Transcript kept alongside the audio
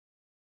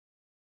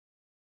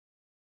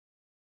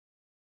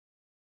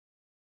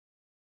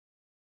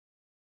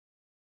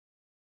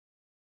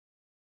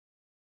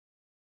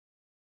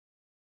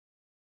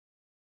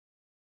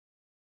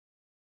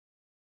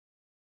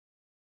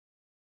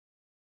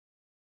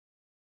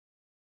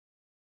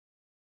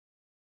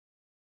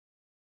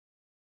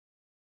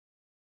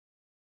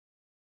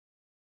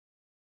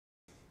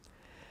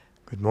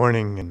Good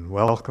morning and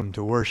welcome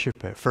to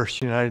worship at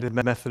First United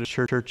Methodist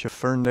Church of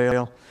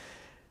Ferndale.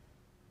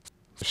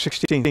 The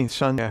 16th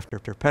Sunday after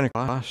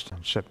Pentecost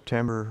on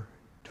September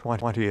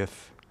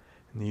 20th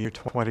in the year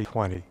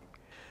 2020. I'm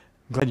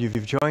glad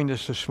you've joined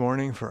us this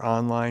morning for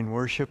online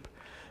worship.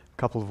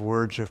 A couple of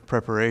words of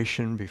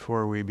preparation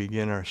before we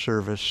begin our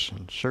service.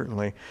 And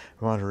certainly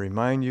I want to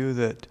remind you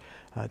that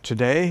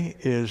today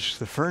is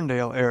the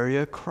Ferndale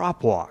area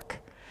crop walk.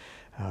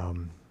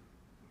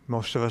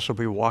 Most of us will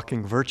be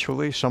walking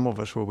virtually. Some of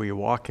us will be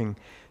walking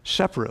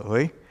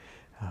separately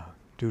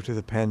due to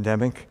the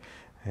pandemic.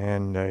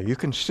 And you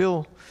can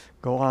still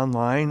go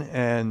online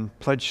and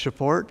pledge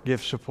support,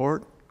 give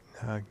support,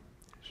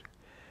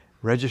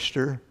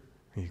 register.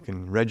 You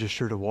can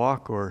register to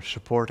walk or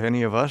support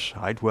any of us.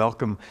 I'd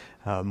welcome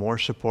more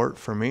support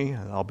for me.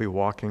 I'll be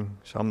walking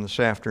some this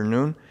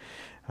afternoon.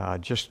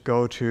 Just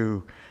go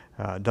to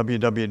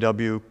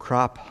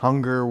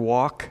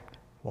www.crophungerwalk,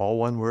 all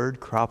one word,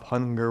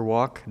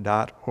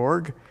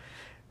 crophungerwalk.org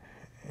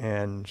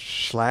and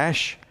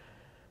 /Ferndale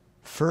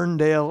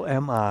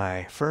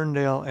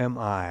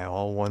MI,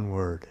 all one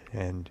word.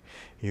 And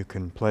you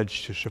can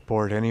pledge to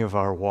support any of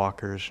our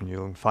walkers, and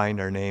you'll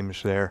find our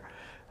names there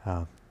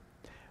on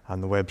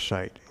the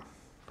website.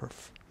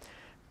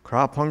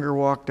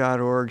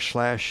 crophungerwalk.org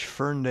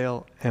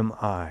 /Ferndale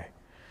MI.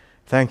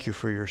 Thank you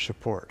for your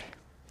support.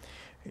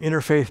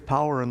 Interfaith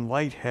Power and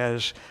Light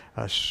has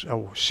a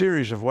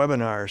series of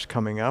webinars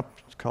coming up.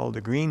 It's called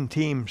the Green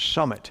Team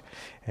Summit.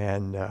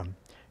 And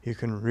you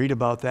can read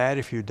about that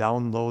if you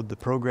download the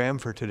program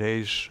for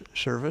today's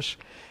service.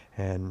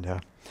 And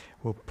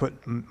we'll put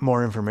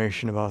more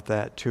information about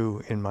that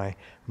too in my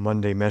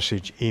Monday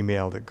message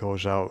email that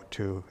goes out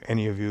to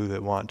any of you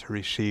that want to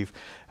receive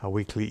a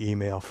weekly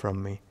email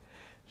from me.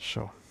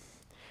 So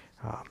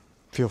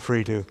feel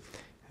free to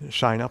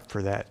sign up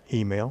for that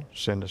email,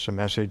 send us a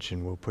message,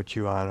 and we'll put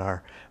you on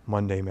our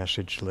Monday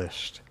message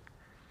list.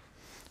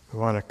 We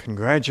want to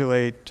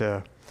congratulate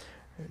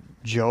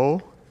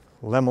Joe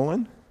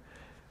Lemelin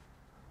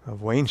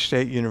of Wayne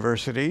State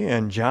University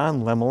and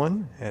John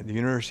Lemelin at the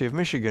University of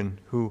Michigan,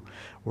 who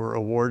were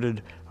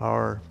awarded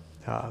our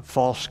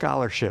fall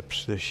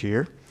scholarships this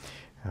year.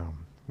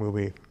 We'll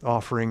be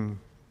offering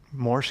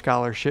more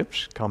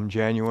scholarships come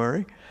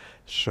January,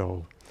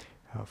 so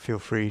feel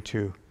free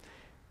to,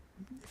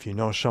 if you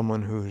know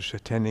someone who's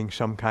attending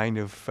some kind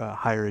of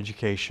higher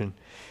education,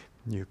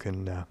 you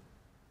can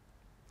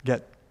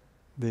get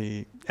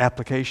the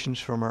applications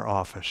from our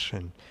office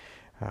and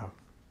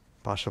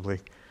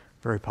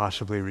very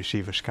possibly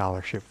receive a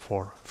scholarship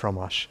from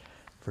us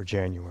for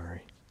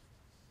January.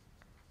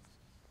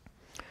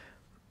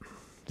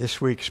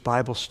 This week's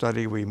Bible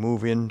study, we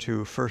move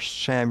into 1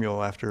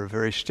 Samuel after a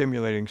very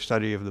stimulating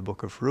study of the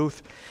book of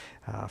Ruth.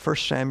 1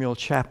 Samuel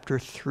chapter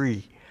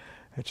 3.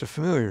 It's a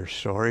familiar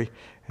story,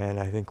 and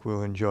I think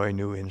we'll enjoy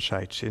new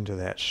insights into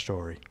that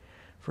story.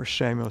 1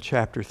 Samuel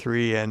chapter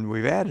 3, and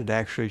we've added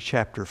actually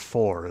chapter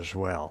 4 as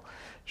well.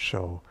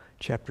 So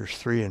chapters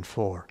 3 and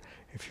 4,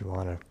 if you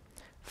want to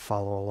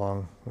follow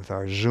along with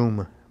our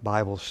Zoom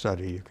Bible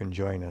study, you can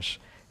join us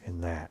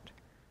in that.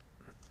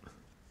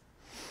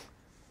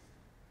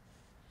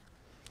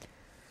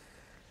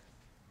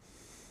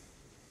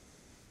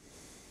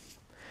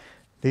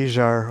 These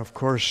are, of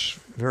course,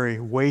 very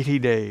weighty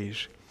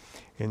days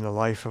in the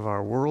life of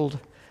our world,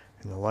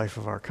 in the life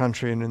of our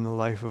country, and in the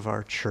life of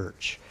our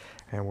church.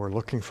 And we're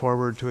looking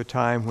forward to a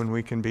time when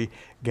we can be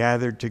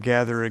gathered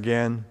together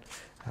again,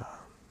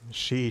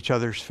 see each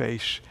other's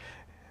faces,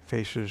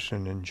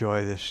 and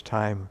enjoy this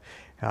time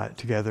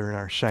together in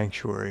our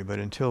sanctuary. But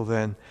until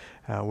then,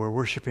 we're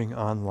worshiping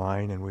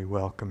online, and we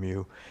welcome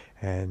you.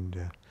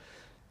 And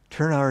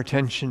turn our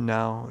attention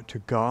now to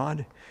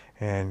God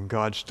and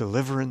God's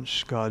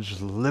deliverance, God's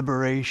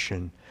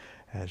liberation,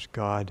 as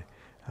God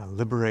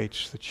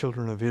liberates the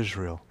children of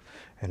Israel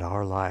and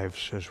our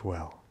lives as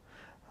well.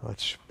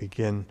 Let's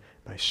begin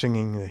by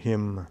singing the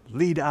hymn,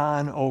 Lead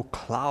On, O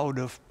Cloud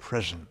of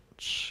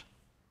Presence.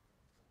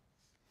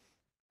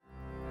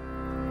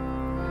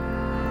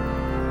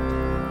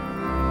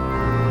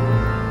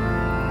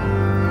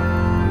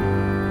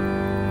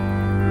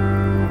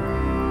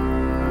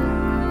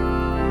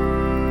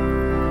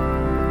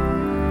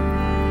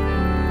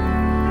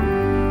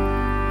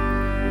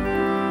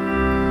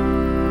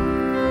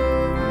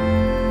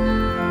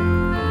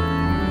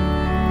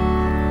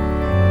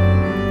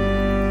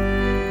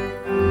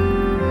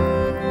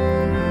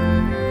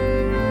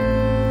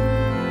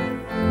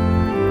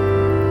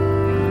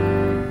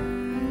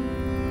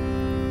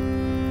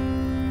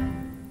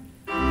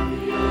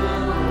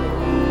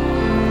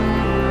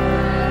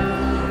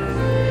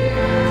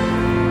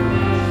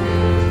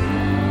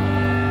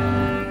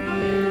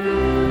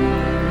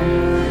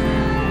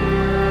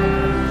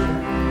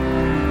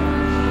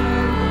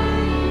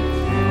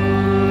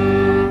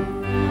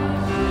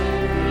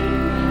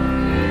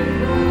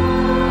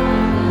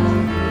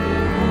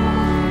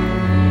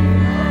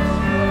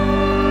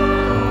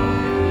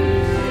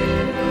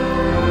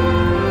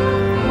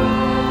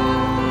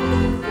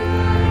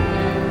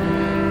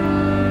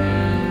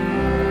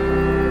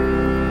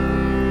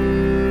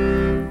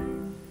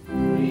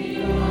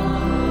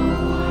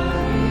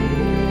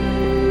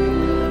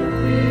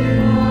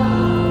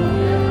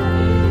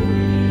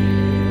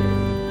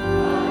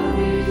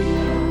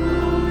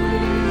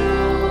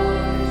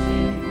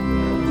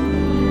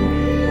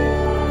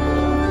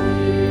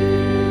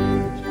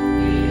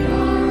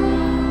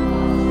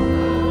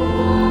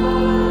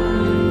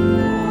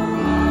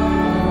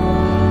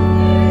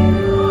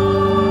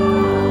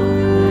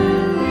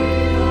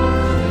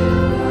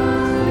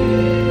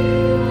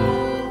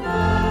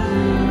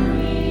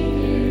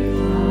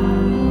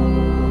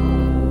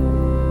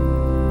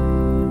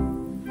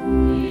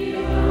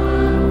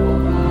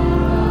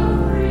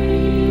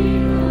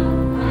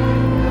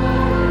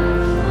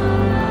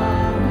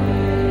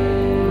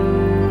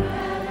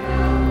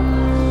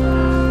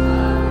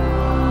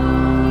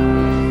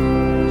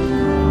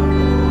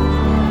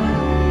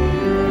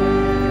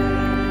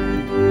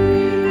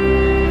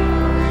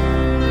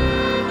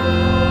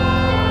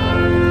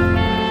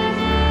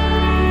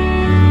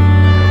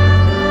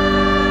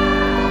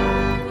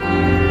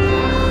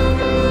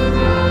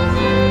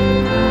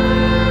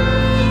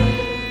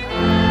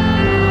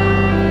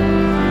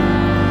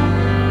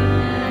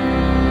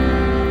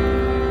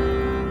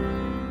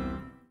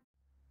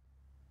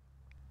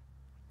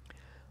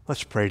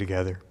 Let's pray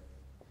together.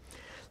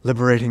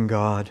 Liberating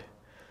God,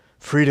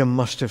 freedom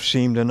must have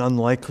seemed an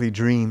unlikely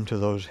dream to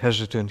those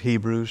hesitant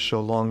Hebrews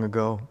so long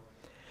ago.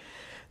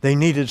 They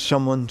needed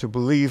someone to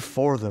believe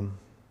for them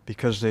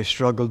because they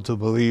struggled to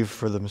believe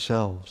for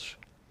themselves.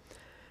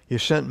 You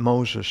sent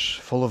Moses,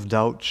 full of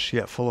doubts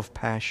yet full of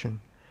passion,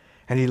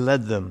 and he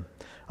led them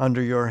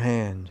under your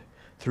hand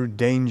through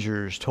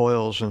dangers,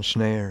 toils, and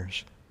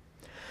snares.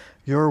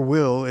 Your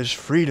will is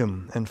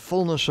freedom and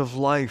fullness of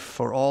life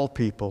for all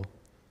people,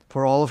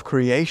 for all of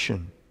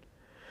creation.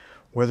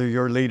 Whether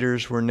your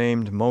leaders were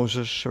named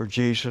Moses or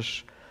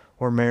Jesus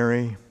or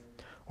Mary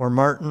or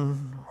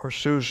Martin or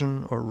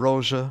Susan or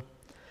Rosa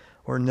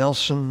or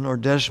Nelson or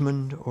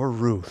Desmond or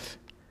Ruth,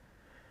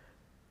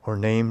 or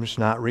names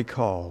not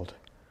recalled,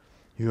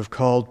 you have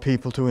called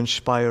people to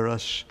inspire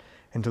us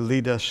and to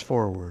lead us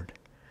forward,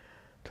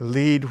 to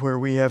lead where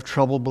we have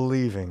trouble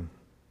believing.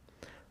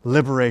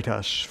 Liberate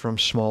us from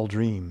small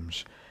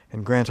dreams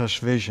and grant us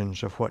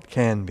visions of what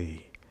can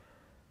be.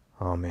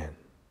 Amen.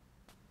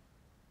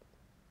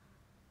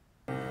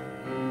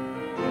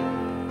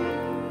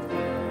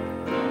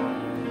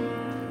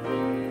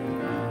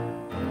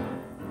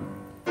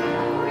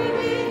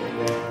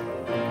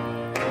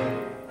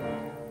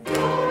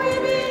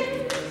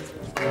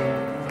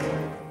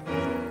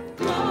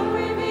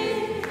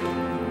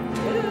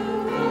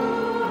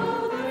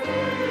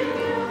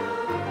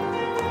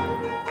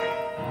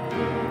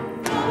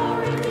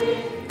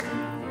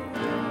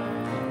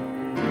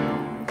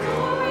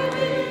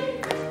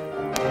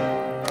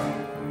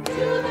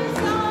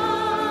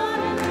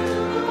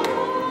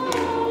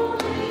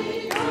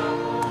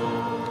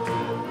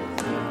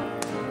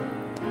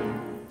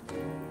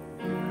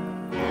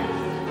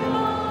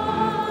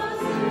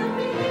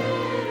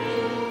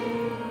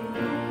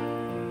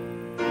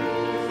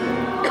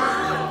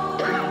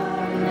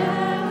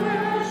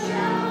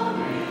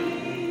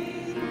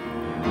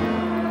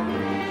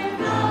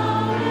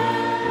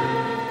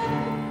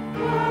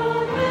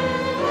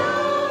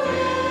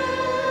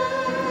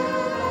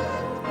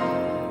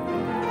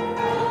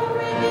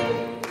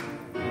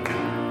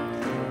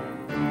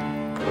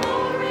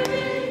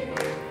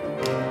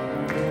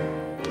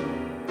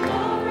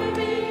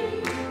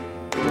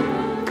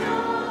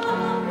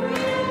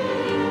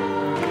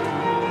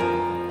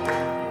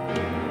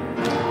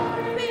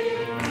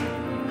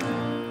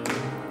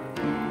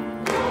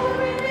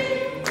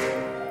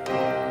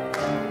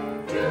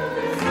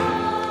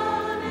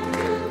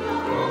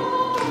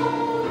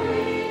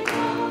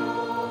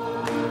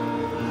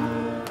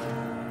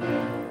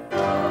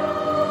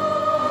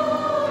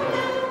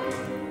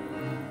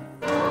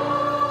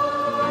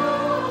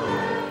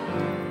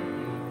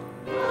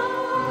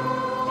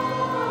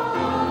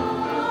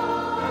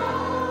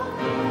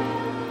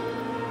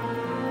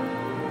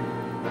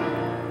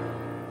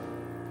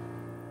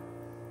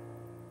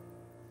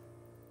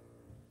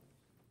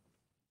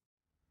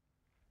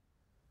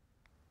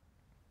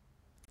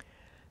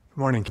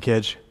 Good morning,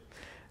 kids.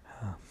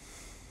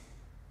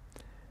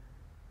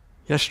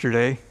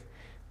 Yesterday,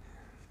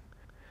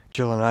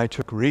 Jill and I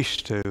took Reese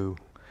to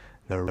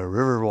the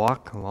river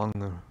walk along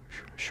the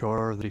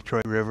shore of the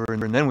Detroit River,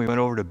 and then we went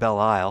over to Belle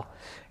Isle.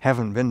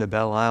 Haven't been to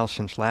Belle Isle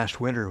since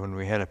last winter when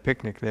we had a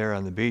picnic there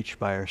on the beach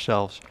by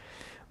ourselves.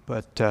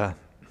 But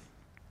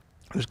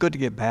it was good to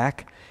get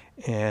back,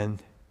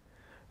 and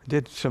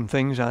did some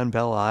things on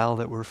Belle Isle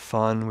that were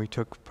fun. We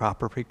took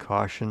proper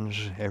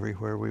precautions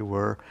everywhere we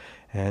were.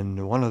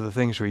 And one of the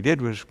things we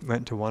did was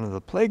went to one of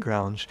the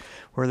playgrounds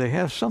where they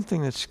have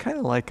something that's kind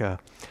of like a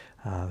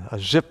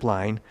zip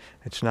line.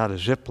 It's not a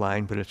zip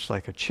line, but it's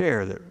like a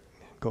chair that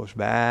goes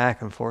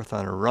back and forth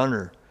on a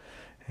runner.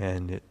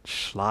 And it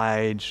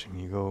slides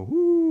and you go,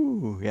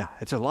 woo! Yeah,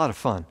 it's a lot of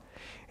fun.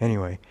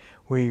 Anyway,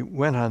 we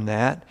went on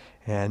that.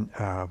 And,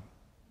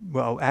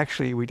 well,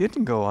 actually, we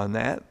didn't go on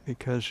that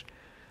because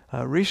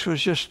Reese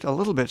was just a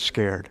little bit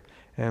scared.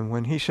 And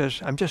when he says,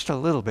 I'm just a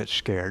little bit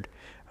scared,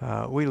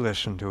 we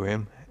listen to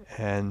him,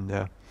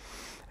 and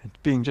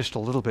being just a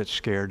little bit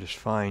scared is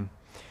fine.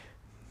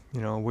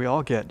 You know, we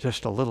all get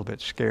just a little bit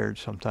scared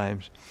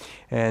sometimes.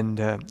 And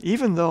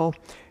even though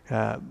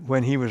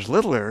when he was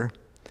littler,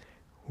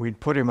 we'd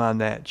put him on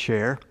that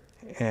chair,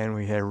 and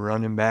we had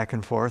run him back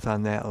and forth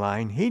on that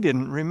line, he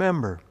didn't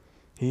remember.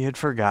 He had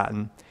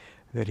forgotten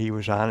that he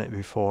was on it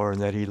before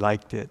and that he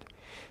liked it.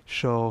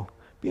 So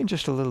being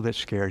just a little bit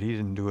scared, he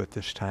didn't do it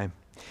this time.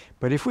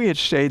 But if we had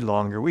stayed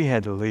longer, we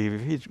had to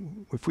leave.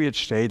 If we had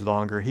stayed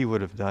longer, he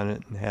would have done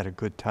it and had a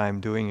good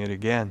time doing it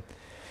again,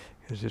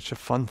 because it's a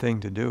fun thing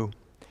to do.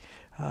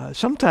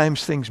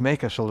 Sometimes things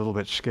make us a little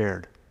bit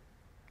scared.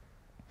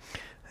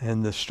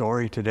 And the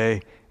story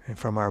today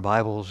from our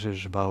Bibles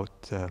is about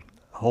a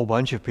whole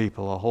bunch of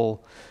people, a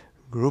whole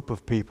group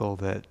of people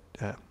that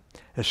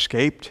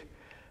escaped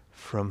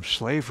from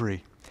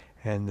slavery,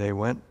 and they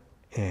went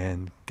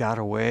and got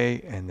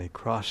away, and they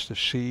crossed the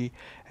sea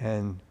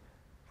and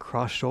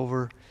crossed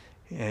over,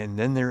 and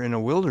then they're in a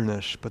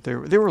wilderness, but they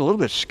were a little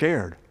bit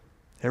scared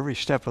every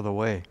step of the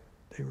way.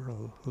 They were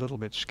a little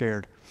bit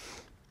scared.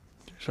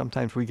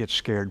 Sometimes we get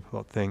scared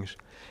about things.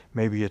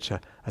 Maybe it's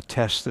a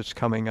test that's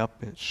coming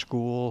up at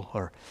school,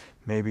 or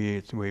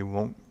maybe we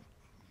won't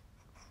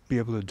be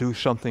able to do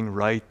something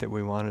right that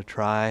we want to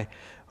try,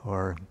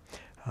 or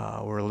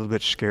we're a little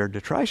bit scared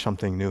to try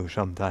something new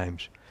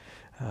sometimes.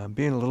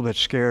 Being a little bit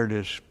scared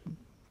is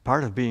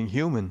part of being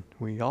human.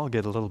 We all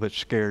get a little bit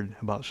scared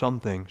about some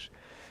things.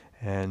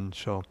 And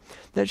so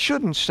that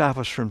shouldn't stop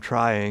us from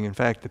trying. In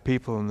fact, the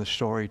people in the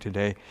story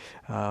today,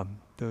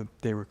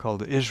 they were called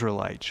the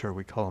Israelites, or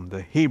we call them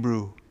the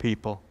Hebrew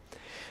people.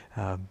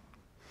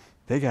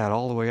 They got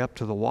all the way up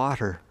to the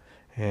water,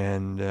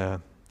 and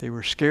they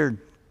were scared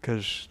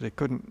because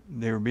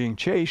they were being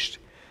chased,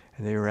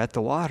 and they were at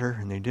the water,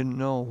 and they didn't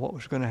know what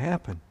was going to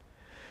happen.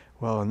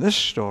 Well, in this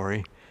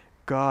story,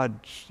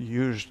 God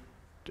used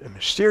a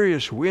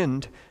mysterious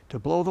wind to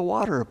blow the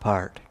water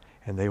apart,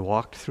 and they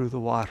walked through the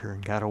water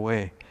and got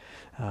away.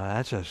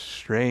 That's a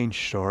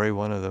strange story,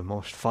 one of the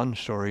most fun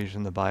stories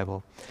in the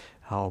Bible,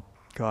 how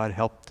God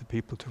helped the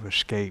people to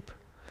escape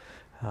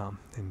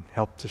and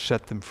helped to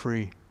set them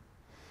free.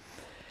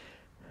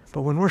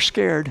 But when we're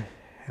scared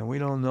and we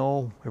don't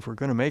know if we're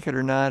going to make it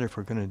or not, if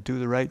we're going to do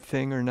the right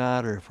thing or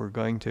not, or if we're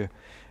going to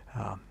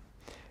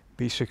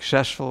be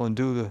successful and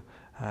do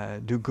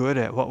good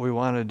at what we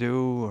want to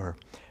do, or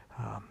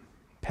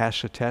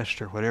pass a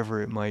test or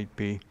whatever it might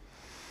be,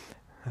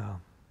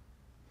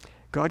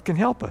 God can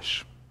help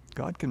us.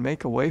 God can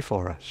make a way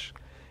for us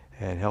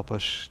and help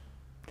us,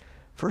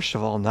 first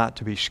of all, not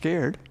to be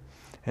scared.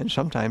 And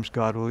sometimes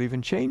God will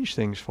even change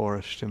things for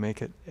us to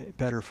make it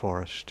better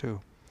for us too.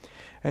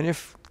 And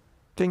if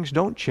things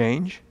don't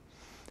change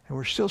and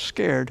we're still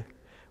scared,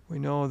 we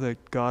know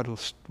that God will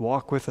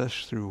walk with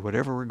us through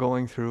whatever we're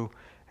going through,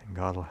 and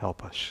God will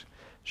help us.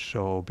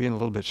 So being a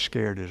little bit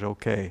scared is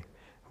okay.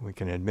 We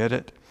can admit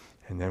it,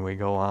 and then we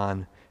go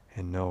on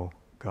and know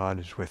God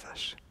is with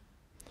us.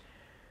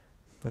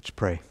 Let's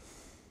pray.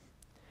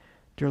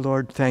 Dear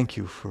Lord, thank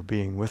you for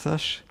being with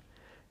us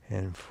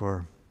and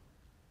for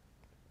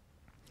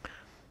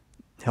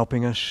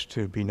helping us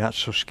to be not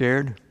so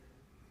scared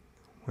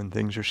when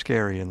things are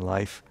scary in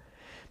life,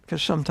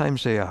 because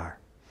sometimes they are.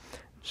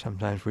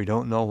 Sometimes we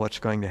don't know what's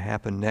going to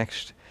happen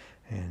next,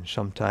 and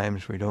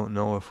sometimes we don't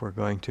know if we're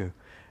going to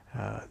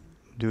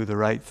do the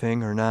right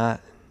thing or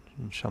not,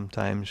 and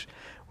sometimes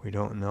we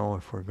don't know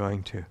if we're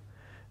going to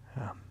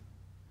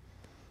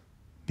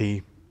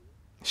be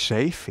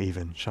safe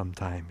even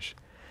sometimes.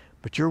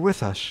 But you're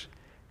with us,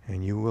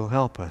 and you will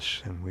help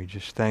us, and we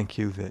just thank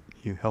you that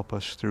you help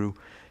us through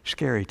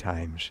scary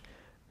times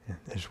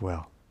as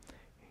well.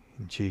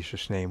 In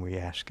Jesus' name we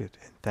ask it,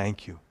 and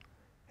thank you.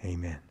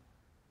 Amen.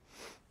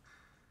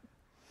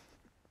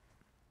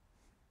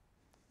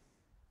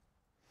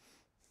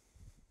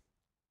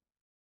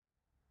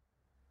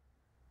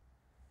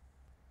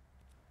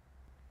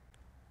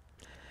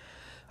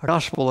 Our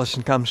gospel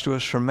lesson comes to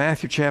us from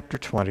Matthew chapter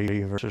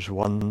 20, verses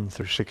 1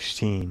 through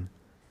 16.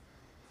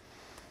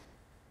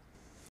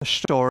 A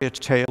story, a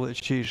tale that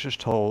Jesus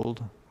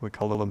told. We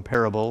call them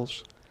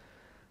parables.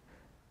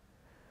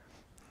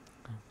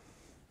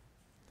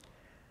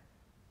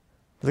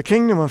 The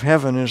kingdom of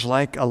heaven is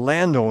like a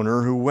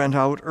landowner who went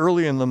out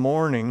early in the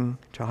morning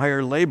to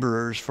hire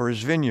laborers for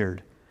his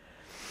vineyard.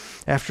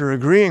 After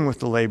agreeing with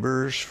the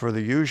laborers for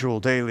the usual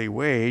daily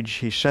wage,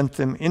 he sent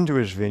them into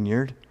his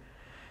vineyard.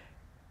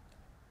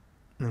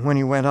 And when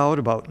he went out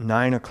about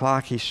 9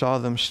 o'clock, he saw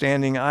them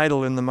standing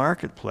idle in the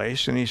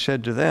marketplace, and he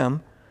said to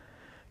them,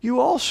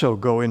 "You also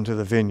go into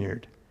the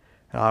vineyard,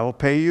 and I will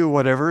pay you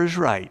whatever is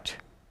right."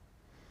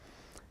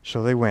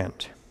 So they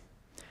went.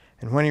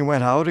 And when he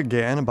went out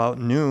again about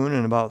noon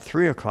and about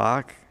 3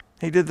 o'clock,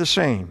 he did the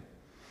same.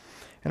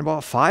 And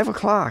about 5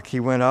 o'clock he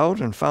went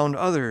out and found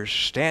others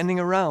standing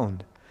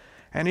around.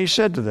 And he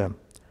said to them,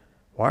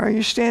 "Why are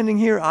you standing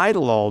here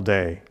idle all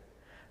day?"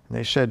 And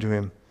they said to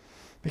him,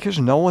 "Because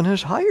no one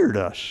has hired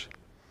us."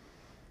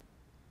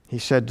 He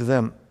said to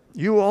them,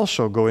 "You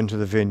also go into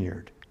the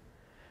vineyard."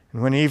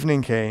 And when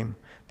evening came,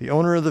 the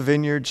owner of the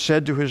vineyard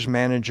said to his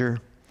manager,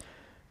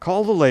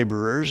 "Call the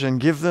laborers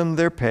and give them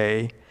their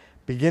pay,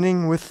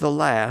 beginning with the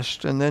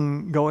last and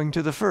then going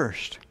to the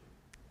first."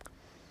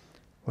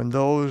 When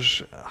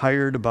those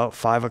hired about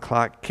 5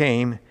 o'clock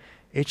came,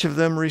 each of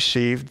them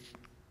received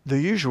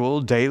the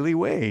usual daily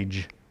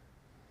wage.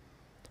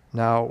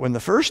 Now, when the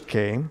first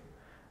came,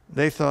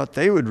 they thought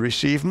they would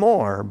receive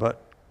more,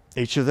 but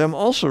each of them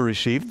also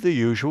received the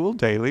usual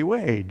daily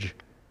wage.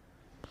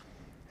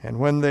 And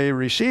when they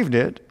received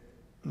it,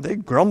 they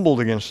grumbled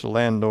against the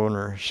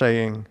landowner,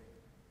 saying,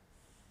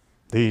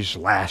 "These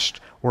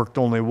last worked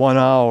only 1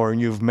 hour, and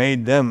you've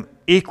made them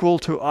equal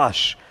to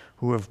us,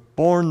 who have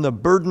borne the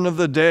burden of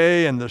the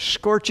day and the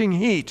scorching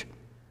heat."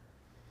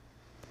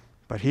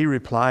 But he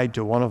replied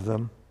to one of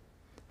them,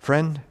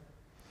 "Friend,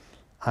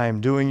 I am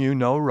doing you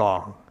no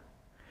wrong.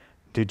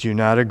 Did you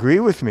not agree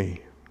with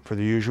me for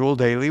the usual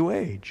daily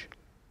wage?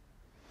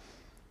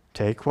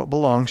 Take what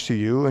belongs to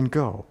you and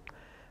go.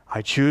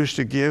 I choose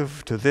to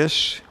give to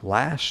this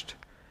last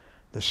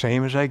the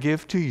same as I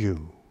give to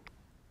you."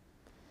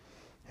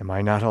 Am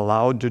I not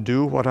allowed to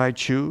do what I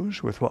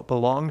choose with what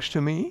belongs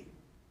to me?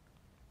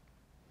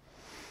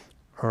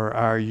 Or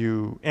are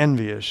you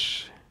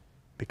envious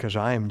because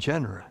I am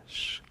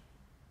generous?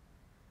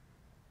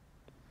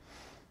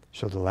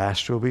 So the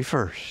last will be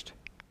first,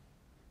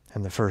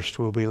 and the first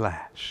will be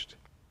last.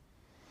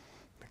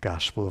 The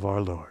gospel of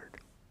our Lord.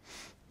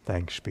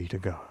 Thanks be to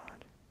God.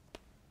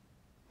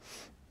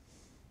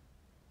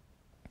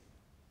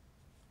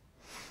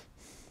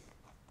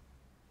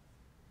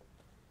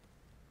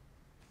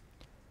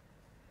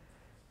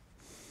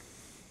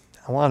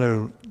 I want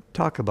to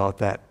talk about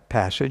that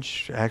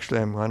passage.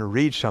 Actually, I'm going to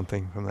read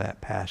something from that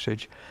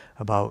passage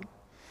about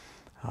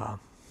that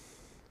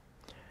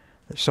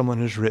someone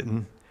has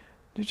written.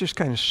 To just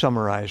kind of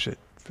summarize it.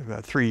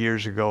 About 3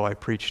 years ago, I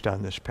preached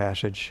on this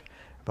passage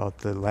about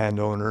the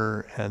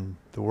landowner and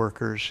the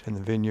workers in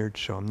the vineyard,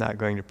 so I'm not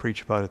going to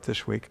preach about it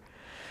this week.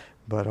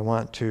 But I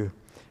want to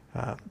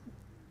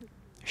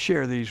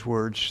share these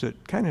words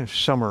that kind of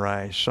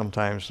summarize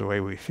sometimes the way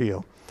we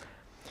feel.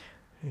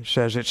 It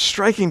says, it's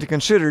striking to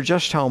consider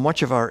just how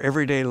much of our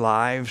everyday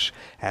lives,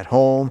 at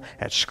home,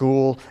 at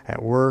school, at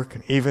work,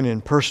 and even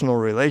in personal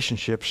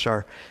relationships,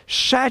 are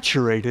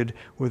saturated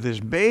with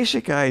this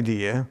basic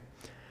idea: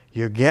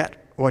 you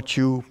get what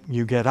you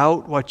get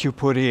out what you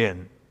put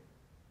in.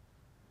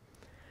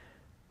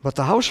 But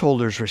the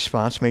householder's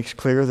response makes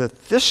clear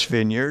that this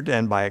vineyard,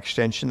 and by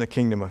extension the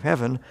kingdom of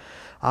heaven,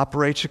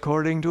 operates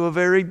according to a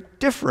very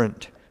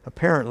different,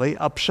 apparently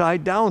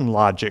upside-down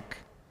logic.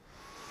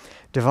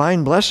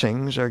 Divine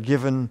blessings are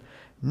given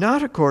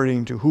not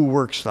according to who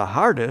works the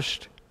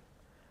hardest,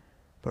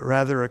 but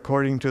rather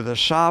according to the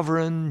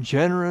sovereign,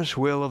 generous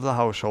will of the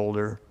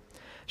householder.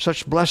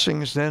 Such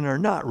blessings then are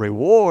not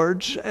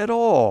rewards at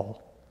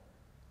all,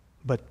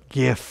 but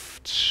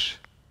gifts.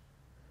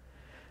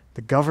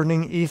 The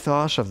governing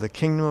ethos of the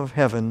kingdom of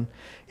heaven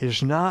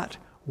is not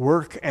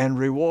work and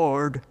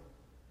reward,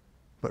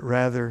 but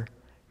rather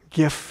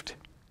gift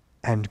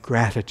and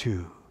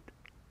gratitude.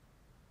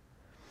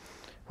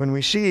 When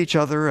we see each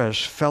other as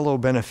fellow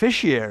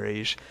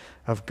beneficiaries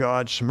of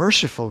God's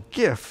merciful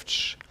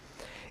gifts,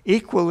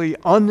 equally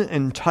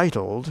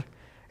unentitled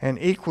and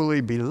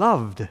equally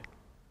beloved,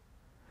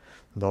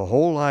 the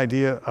whole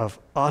idea of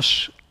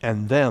us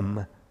and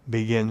them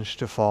begins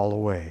to fall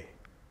away.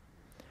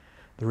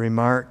 The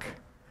remark,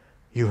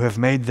 "You have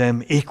made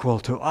them equal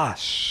to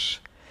us,"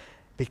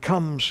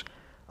 becomes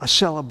a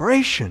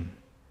celebration,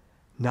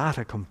 not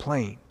a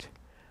complaint.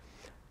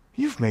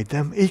 You've made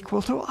them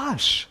equal to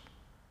us.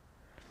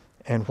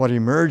 And what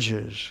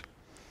emerges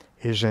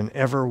is an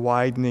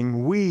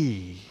ever-widening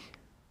we.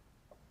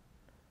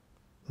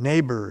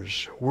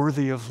 Neighbors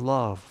worthy of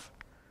love.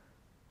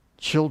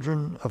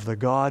 Children of the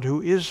God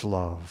who is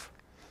love,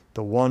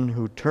 the one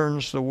who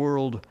turns the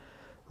world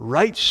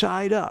right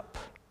side up,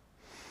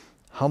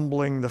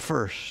 humbling the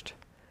first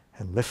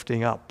and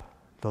lifting up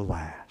the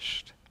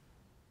last.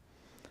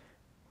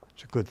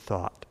 It's a good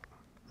thought.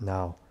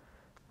 Now,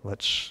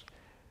 let's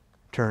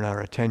turn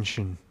our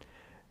attention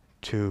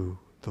to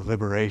the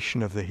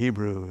liberation of the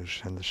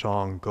Hebrews and the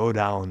song, "Go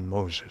Down,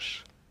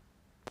 Moses."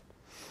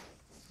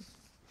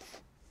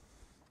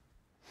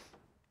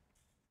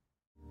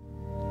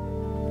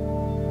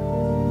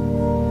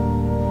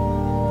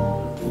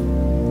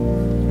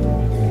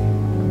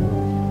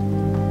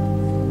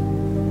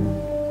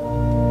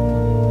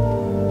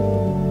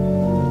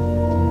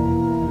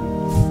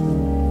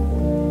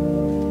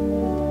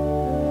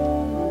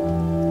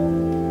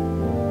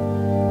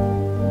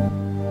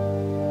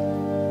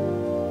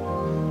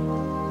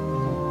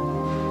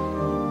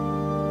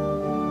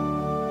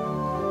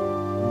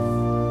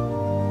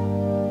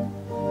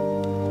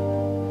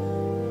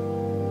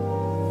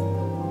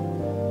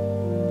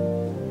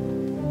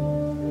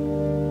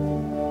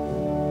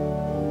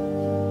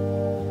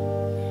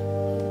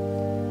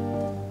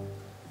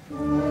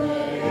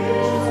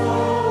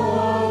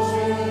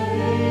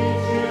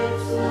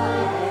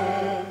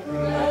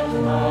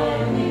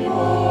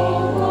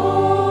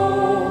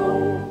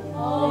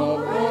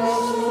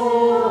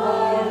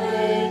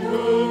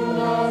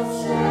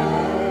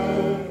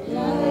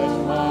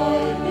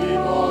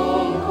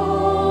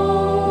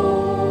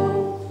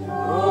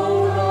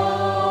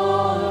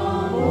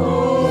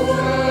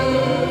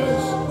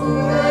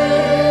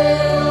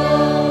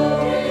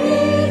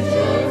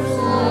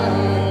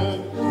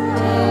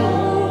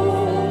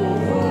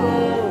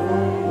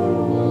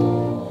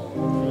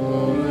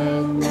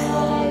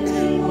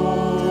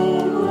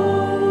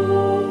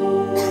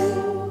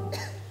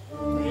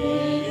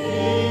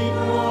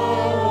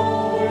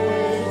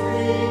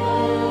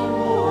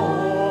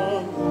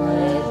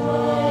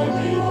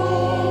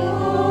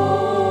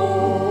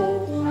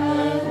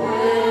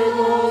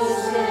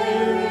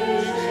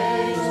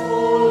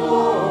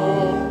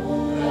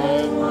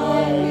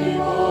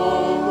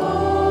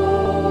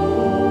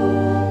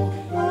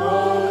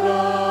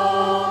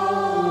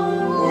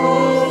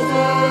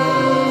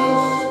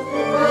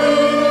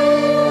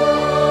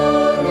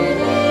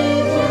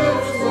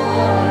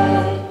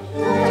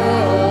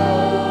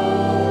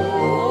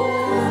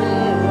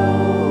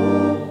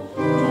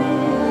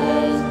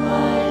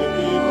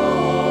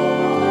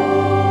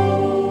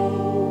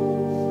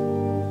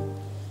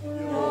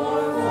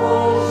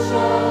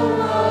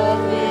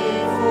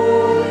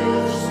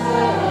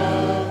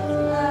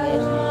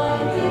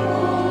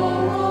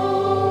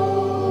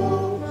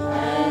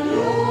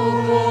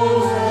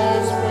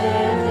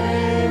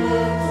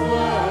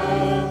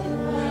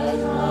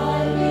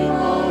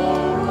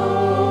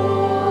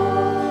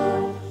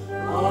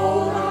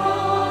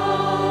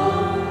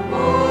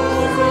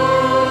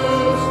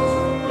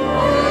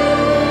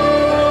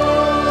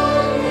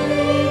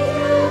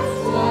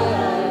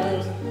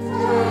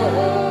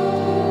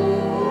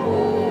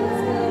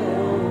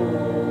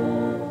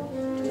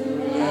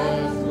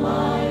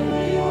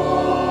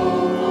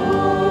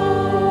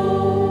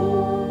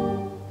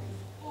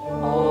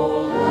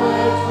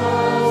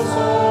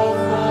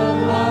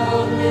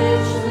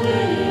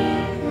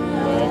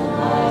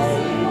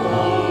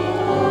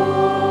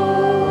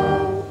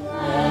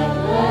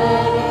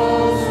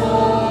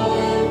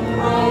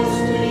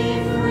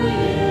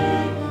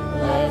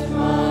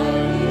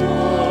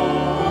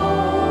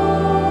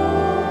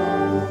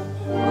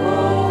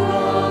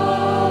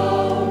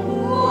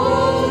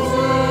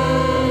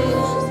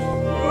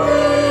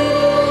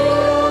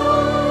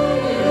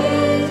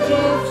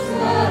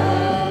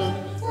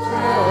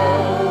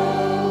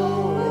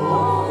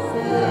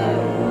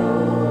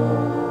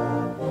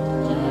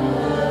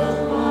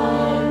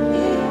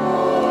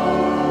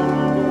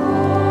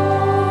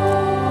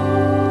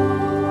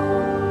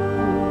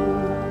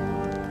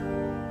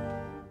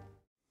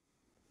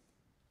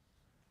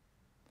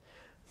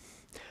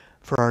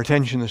 For our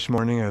attention this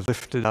morning, I've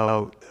lifted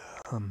out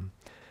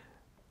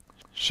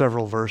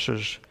several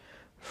verses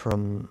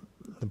from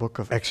the book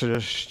of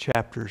Exodus,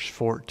 chapters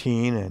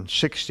 14 and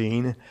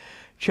 16.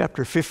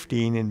 Chapter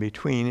 15 in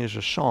between is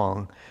a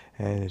song,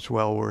 and it's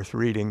well worth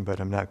reading, but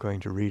I'm not going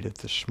to read it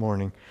this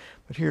morning.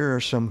 But here are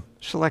some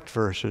select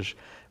verses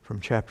from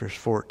chapters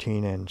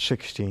 14 and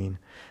 16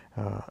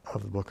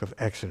 of the book of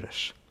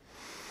Exodus.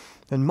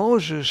 Then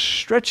Moses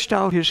stretched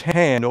out his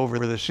hand over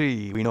the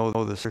sea. We know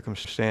the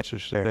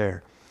circumstances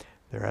there.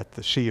 They're at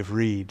the Sea of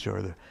Reeds,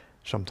 or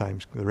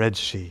sometimes the Red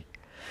Sea.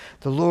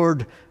 The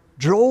Lord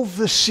drove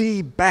the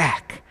sea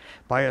back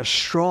by a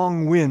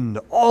strong wind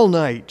all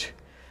night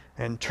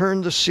and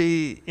turned the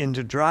sea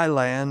into dry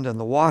land, and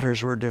the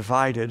waters were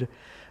divided.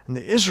 And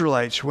the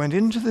Israelites went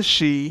into the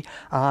sea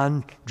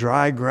on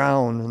dry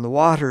ground, and the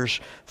waters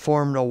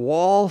formed a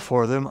wall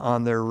for them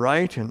on their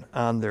right and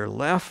on their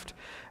left.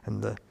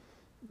 And the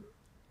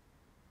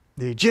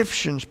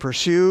Egyptians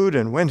pursued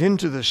and went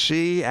into the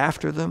sea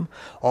after them,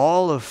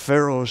 all of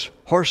Pharaoh's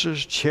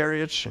horses,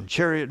 chariots, and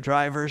chariot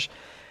drivers.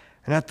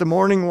 And at the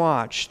morning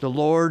watch, the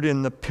Lord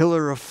in the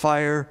pillar of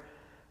fire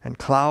and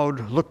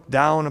cloud looked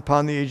down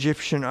upon the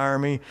Egyptian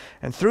army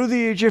and threw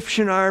the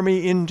Egyptian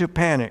army into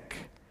panic.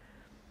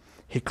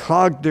 He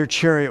clogged their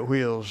chariot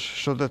wheels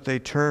so that they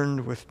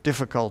turned with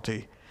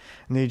difficulty.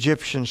 And the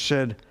Egyptians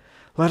said,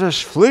 "Let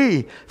us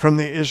flee from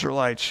the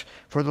Israelites,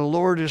 for the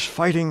Lord is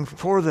fighting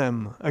for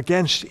them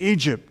against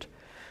Egypt."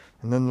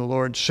 And then the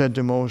Lord said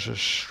to Moses,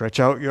 "Stretch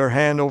out your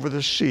hand over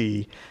the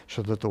sea,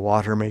 so that the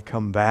water may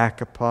come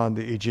back upon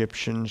the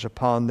Egyptians,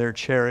 upon their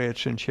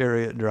chariots and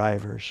chariot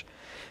drivers."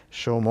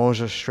 So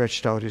Moses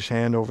stretched out his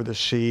hand over the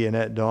sea, and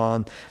at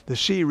dawn the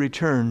sea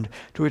returned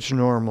to its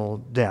normal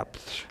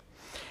depths.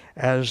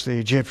 As the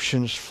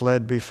Egyptians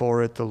fled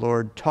before it, the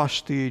Lord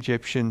tossed the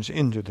Egyptians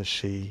into the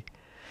sea.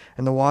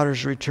 And the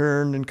waters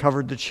returned and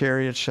covered the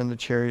chariots and the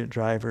chariot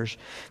drivers.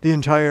 The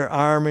entire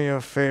army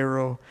of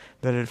Pharaoh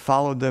that had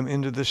followed them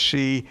into the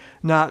sea,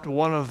 not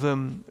one of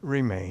them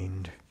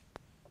remained.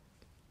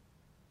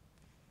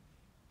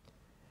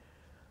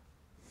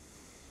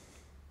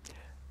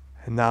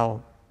 And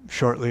now,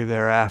 shortly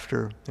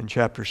thereafter, in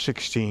chapter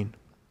 16,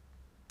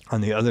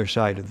 on the other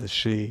side of the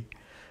sea,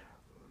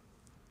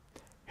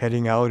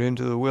 heading out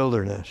into the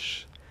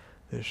wilderness,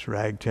 this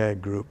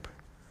ragtag group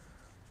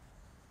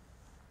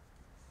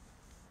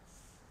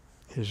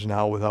is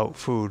now without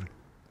food.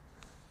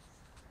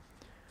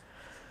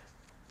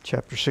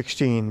 Chapter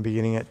 16,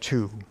 beginning at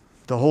 2.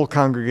 The whole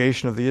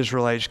congregation of the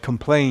Israelites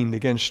complained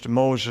against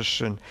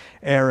Moses and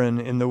Aaron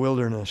in the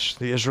wilderness.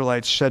 The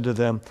Israelites said to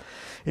them,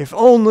 "If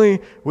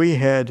only we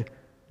had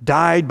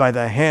died by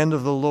the hand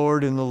of the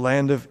Lord in the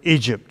land of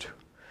Egypt,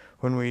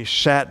 when we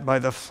sat by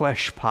the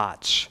flesh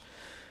pots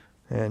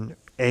and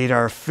ate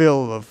our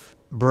fill of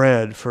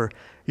bread, for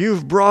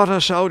you've brought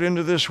us out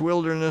into this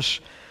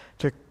wilderness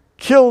to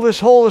kill this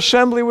whole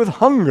assembly with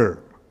hunger."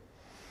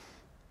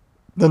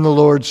 Then the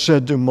Lord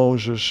said to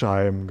Moses,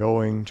 "I am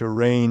going to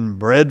rain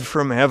bread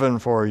from heaven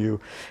for you,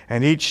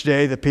 and each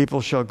day the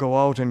people shall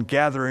go out and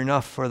gather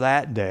enough for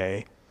that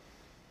day.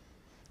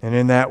 And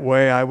in that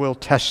way I will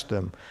test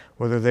them,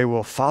 whether they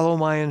will follow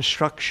my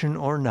instruction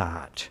or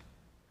not.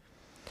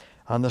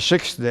 On the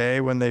sixth day,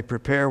 when they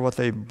prepare what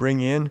they bring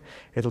in,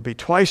 it'll be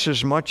twice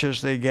as much as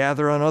they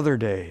gather on other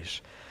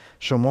days."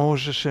 So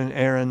Moses and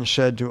Aaron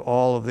said to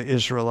all of the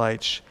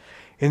Israelites,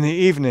 "In the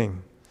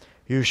evening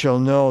you shall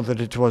know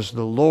that it was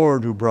the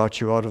Lord who brought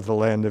you out of the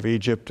land of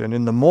Egypt, and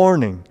in the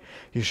morning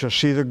you shall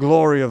see the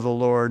glory of the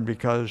Lord,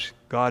 because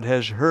God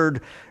has heard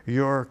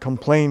your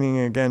complaining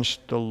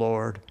against the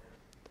Lord.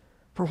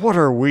 For what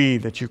are we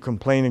that you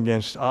complain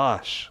against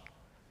us?"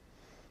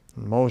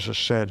 And Moses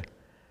said,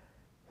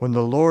 "When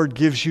the Lord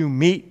gives you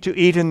meat to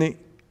eat in the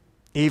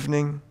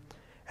evening,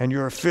 and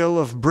your fill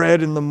of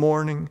bread in the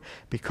morning,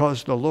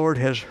 because the Lord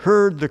has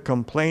heard the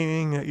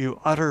complaining that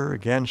you utter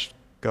against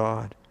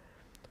God,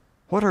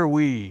 what are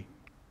we?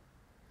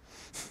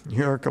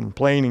 Your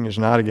complaining is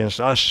not against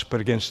us, but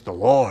against the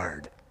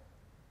Lord."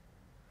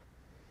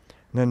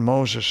 And then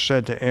Moses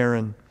said to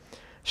Aaron,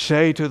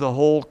 "Say to the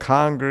whole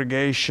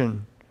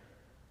congregation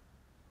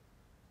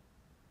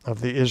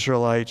of the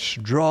Israelites,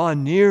 draw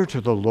near to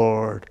the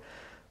Lord,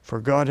 for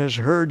God has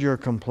heard your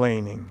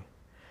complaining."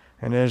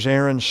 And as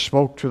Aaron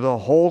spoke to the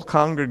whole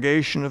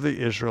congregation of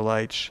the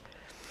Israelites,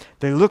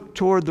 they looked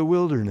toward the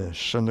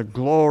wilderness, and the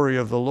glory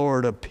of the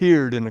Lord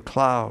appeared in a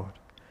cloud.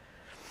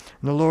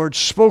 And the Lord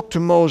spoke to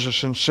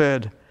Moses and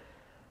said,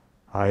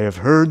 "I have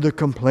heard the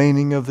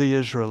complaining of the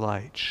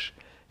Israelites.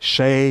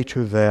 Say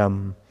to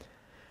them,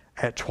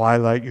 at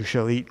twilight you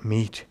shall eat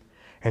meat,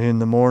 and in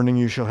the morning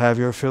you shall have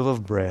your fill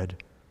of bread.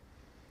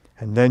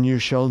 And then you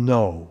shall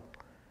know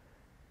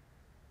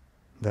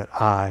that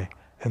I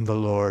am the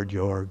Lord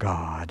your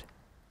God."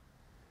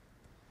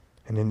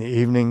 And in the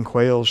evening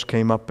quails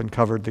came up and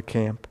covered the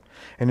camp.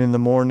 And in the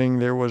morning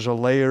there was a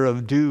layer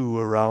of dew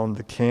around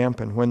the camp,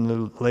 and when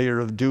the layer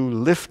of dew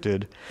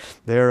lifted,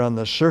 there on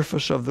the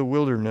surface of the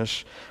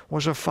wilderness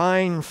was a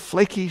fine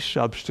flaky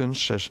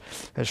substance,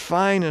 as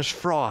fine as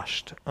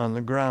frost on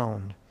the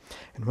ground.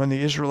 And when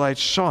the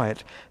Israelites saw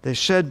it, they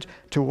said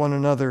to one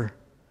another,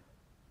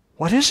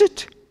 "What is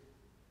it?"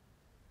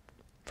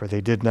 For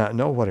they did not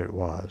know what it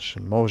was.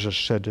 And Moses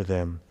said to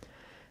them,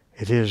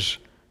 "It is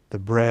the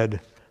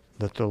bread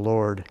that the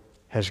Lord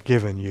has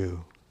given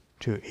you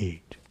to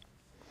eat."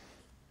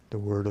 The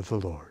word of the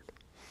Lord.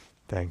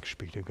 Thanks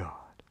be to God.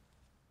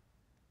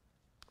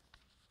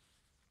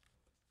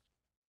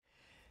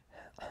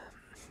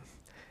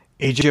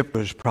 Egypt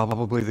was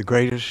probably the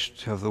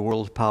greatest of the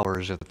world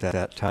powers at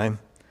that time.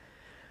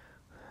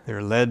 They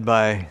were led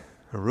by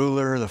a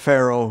ruler, the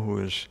Pharaoh, who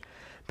was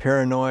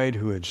paranoid,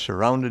 who had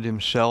surrounded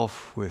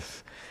himself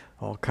with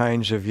all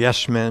kinds of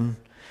yes men,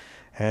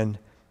 and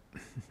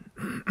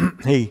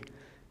he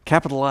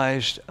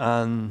capitalized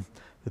on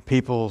the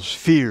people's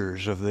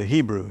fears of the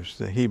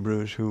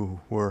Hebrews who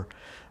were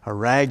a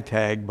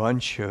ragtag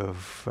bunch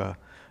of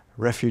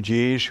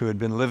refugees who had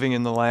been living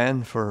in the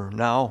land for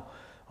now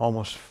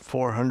almost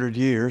 400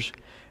 years,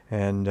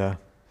 and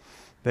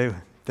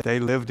they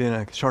lived in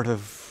a sort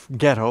of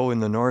ghetto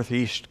in the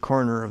northeast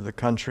corner of the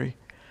country.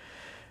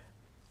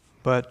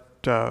 But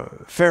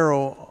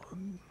Pharaoh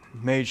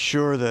made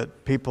sure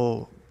that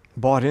people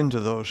bought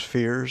into those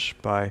fears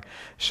by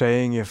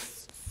saying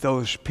if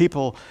those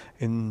people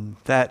in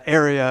that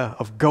area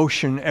of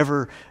Goshen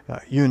ever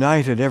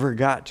united, ever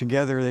got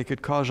together, they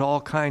could cause all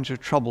kinds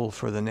of trouble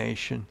for the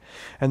nation.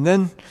 And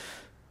then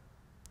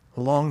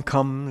along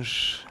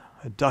comes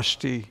a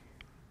dusty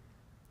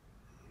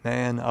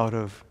man out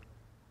of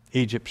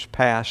Egypt's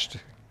past, a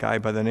guy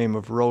by the name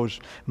of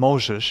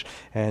Moses,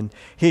 and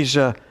he's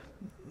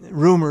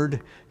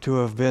rumored to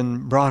have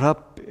been brought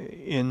up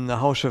in the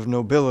house of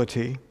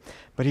nobility,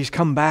 but he's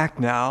come back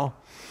now.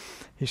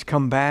 He's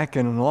come back,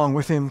 and along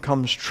with him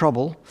comes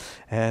trouble,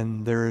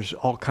 and there's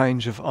all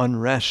kinds of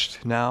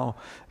unrest now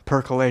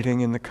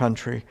percolating in the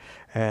country,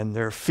 and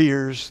there are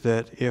fears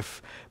that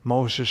if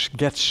Moses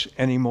gets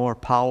any more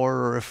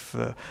power, or if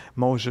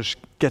Moses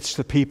gets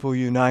the people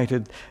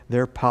united,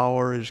 their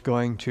power is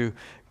going to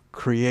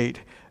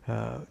create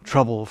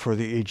trouble for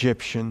the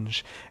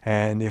Egyptians.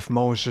 And if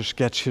Moses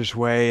gets his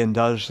way and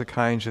does the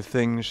kinds of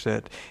things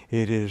that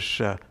it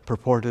is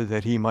purported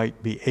that he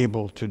might be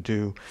able to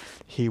do,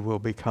 he will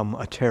become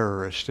a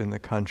terrorist in the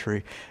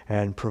country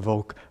and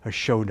provoke a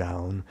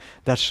showdown.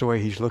 That's the way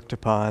he's looked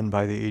upon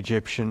by the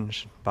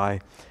Egyptians, by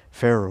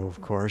Pharaoh,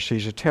 of course.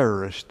 He's a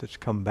terrorist that's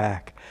come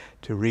back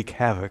to wreak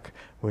havoc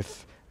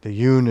with the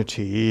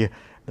unity,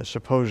 the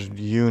supposed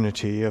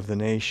unity of the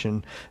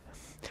nation.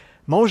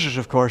 Moses,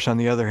 of course, on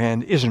the other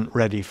hand, isn't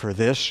ready for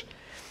this.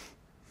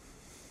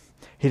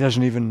 He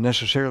doesn't even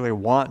necessarily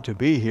want to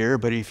be here,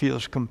 but he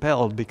feels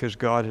compelled because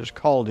God has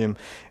called him,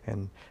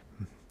 and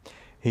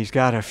he's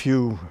got a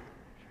few,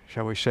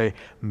 shall we say,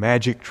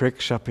 magic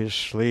tricks up his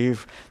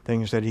sleeve,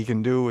 things that he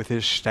can do with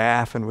his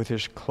staff and with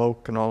his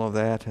cloak and all of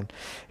that. And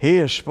he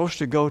is supposed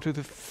to go to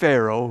the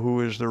Pharaoh,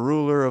 who is the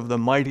ruler of the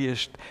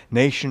mightiest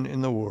nation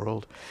in the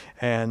world,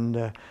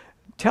 and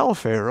tell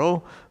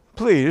Pharaoh,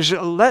 please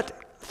let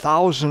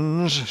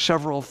thousands,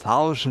 several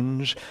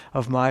thousands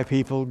of my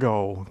people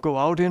go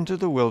out into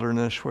the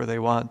wilderness where they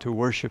want to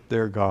worship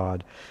their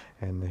God.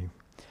 And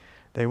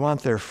they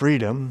want their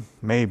freedom,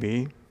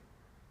 maybe,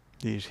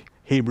 these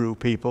Hebrew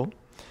people.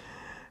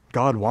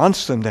 God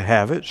wants them to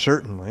have it,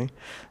 certainly.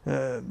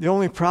 The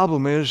only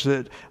problem is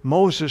that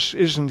Moses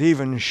isn't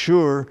even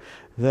sure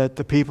that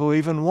the people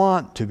even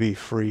want to be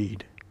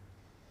freed.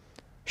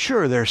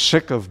 Sure, they're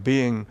sick of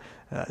being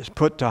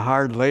put to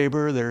hard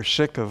labor. They're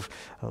sick of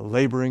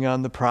laboring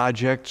on the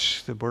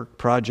projects, the work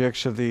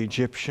projects of the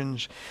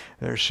Egyptians.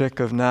 They're sick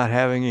of not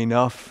having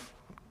enough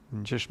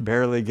and just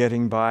barely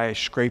getting by,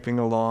 scraping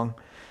along.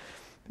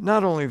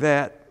 Not only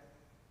that,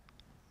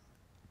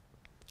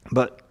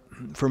 but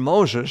for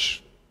Moses,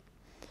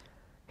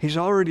 he's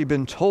already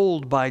been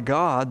told by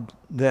God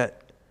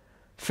that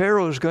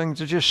Pharaoh's going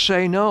to just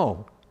say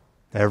no.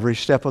 Every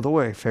step of the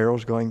way,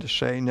 Pharaoh's going to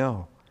say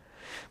no.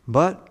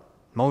 But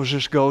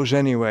Moses goes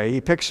anyway. He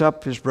picks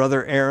up his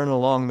brother Aaron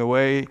along the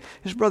way.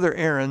 His brother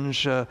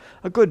Aaron's a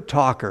good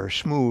talker,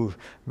 smooth,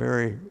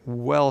 very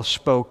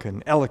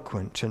well-spoken,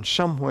 eloquent. And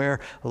somewhere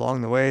along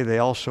the way they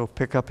also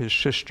pick up his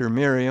sister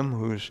Miriam,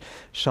 who's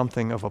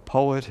something of a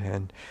poet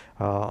and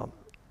a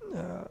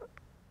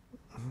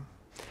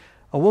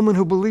woman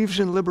who believes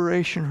in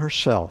liberation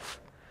herself.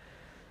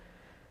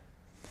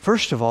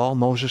 First of all,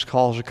 Moses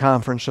calls a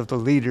conference of the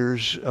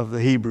leaders of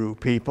the Hebrew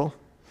people.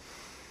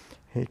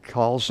 He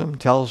calls them,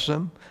 tells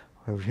them,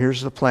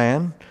 here's the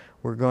plan.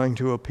 We're going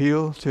to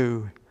appeal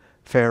to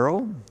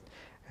Pharaoh,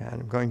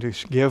 and I'm going to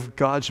give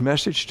God's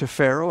message to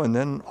Pharaoh, and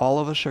then all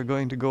of us are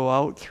going to go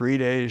out 3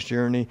 days'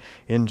 journey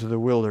into the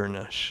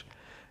wilderness.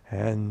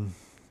 And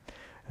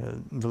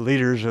the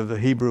leaders of the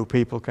Hebrew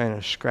people kind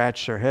of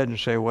scratch their head and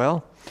say,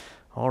 well,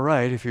 all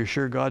right, if you're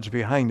sure God's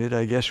behind it,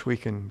 I guess we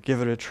can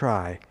give it a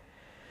try.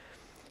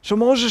 So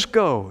Moses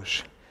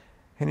goes,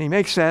 and he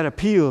makes that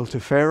appeal to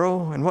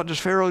Pharaoh, and what does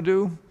Pharaoh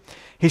do?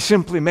 He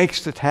simply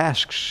makes the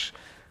tasks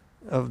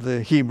of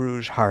the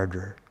Hebrews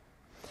harder.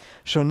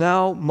 So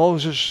now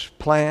Moses'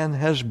 plan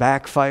has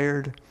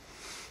backfired.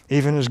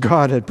 even as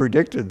God had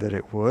predicted that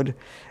it would.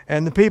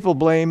 And the people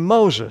blame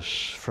Moses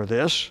for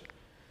this,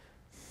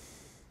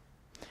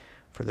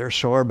 for their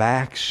sore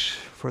backs,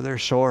 for their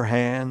sore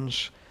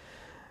hands,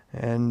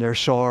 and they're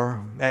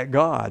sore at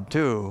God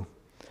too.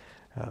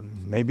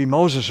 Maybe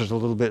Moses is a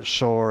little bit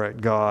sore at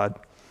God.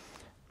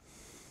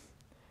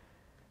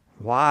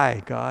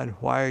 Why, God?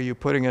 Why are you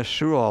putting us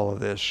through all of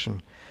this?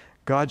 And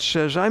God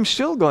says, I'm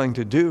still going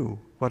to do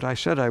what I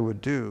said I would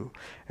do.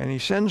 And he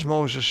sends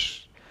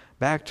Moses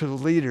back to the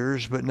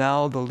leaders, but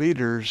now the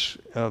leaders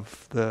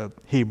of the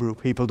Hebrew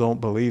people don't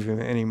believe him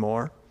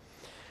anymore.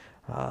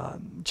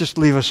 Just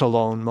leave us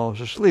alone,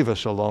 Moses. Leave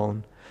us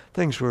alone.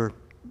 Things were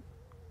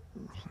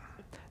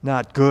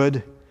not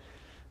good,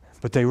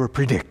 but they were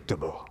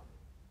predictable.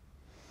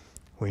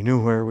 We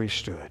knew where we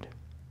stood.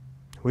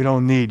 We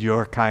don't need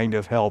your kind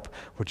of help,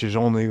 which is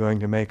only going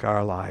to make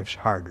our lives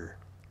harder.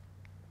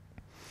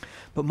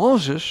 But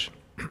Moses,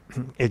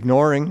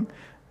 ignoring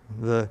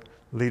the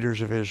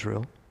leaders of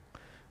Israel,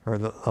 or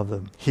of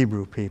the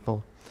Hebrew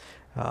people,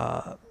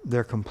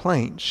 their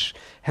complaints,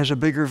 has a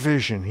bigger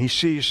vision. He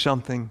sees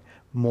something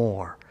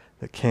more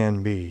that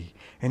can be.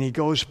 And he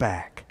goes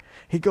back.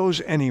 He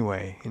goes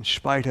anyway, in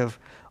spite of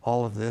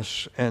all of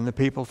this. And the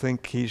people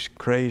think he's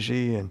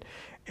crazy. And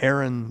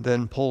Aaron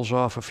then pulls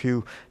off a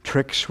few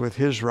tricks with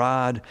his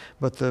rod.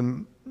 But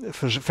the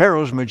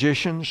Pharaoh's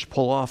magicians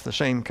pull off the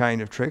same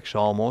kind of tricks,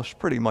 almost,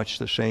 pretty much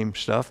the same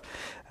stuff,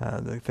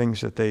 the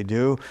things that they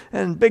do.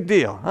 And big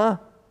deal, huh?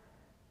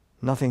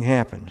 Nothing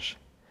happens.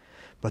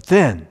 But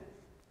then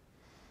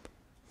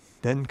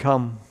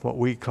come what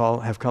we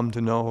have come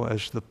to know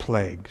as the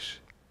plagues.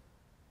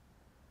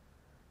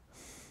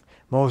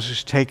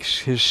 Moses takes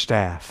his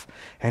staff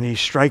and he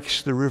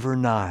strikes the river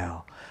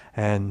Nile.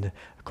 And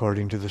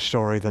according to the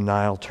story, the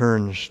Nile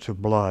turns to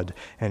blood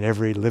and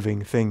every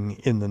living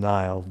thing in the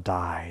Nile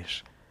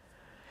dies.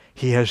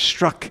 He has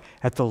struck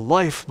at the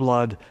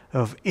lifeblood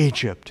of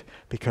Egypt,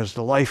 because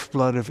the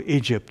lifeblood of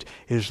Egypt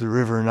is the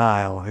river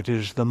Nile. It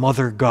is the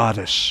mother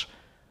goddess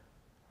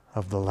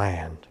of the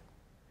land.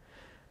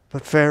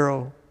 But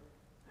Pharaoh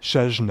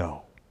says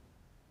no.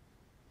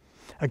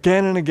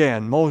 Again and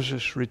again,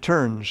 Moses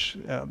returns,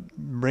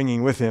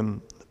 bringing with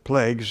him the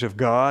plagues of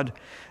God.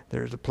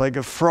 There's the plague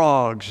of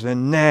frogs,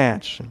 then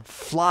gnats and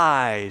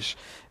flies,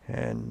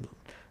 and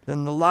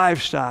then the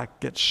livestock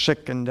get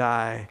sick and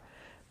die,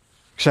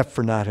 except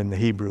for not in the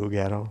Hebrew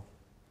ghetto.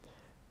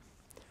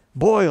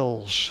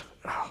 Boils,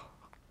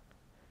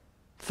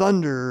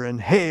 thunder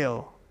and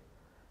hail.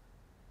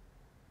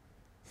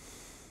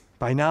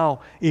 By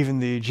now, even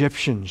the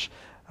Egyptians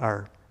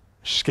are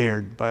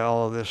scared by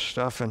all of this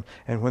stuff, and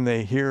when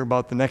they hear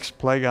about the next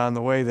plague on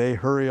the way, they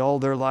hurry all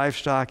their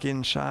livestock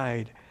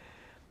inside.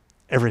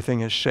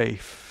 Everything is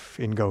safe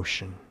in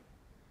Goshen.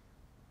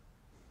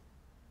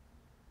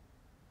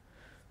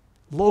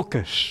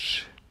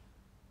 Locusts,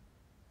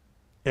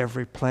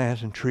 every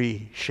plant and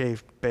tree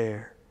shaved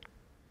bare.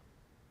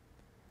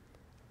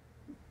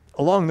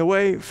 Along the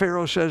way,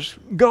 Pharaoh says,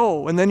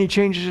 go, and then he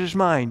changes his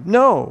mind.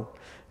 No.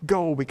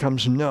 Go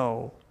becomes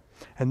no.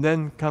 And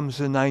then comes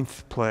the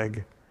 9th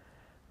plague.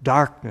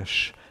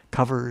 Darkness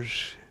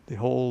covers the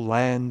whole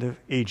land of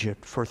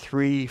Egypt for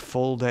 3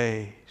 full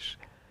days.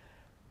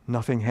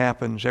 Nothing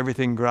happens.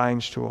 Everything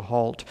grinds to a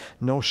halt.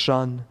 No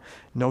sun,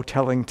 no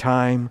telling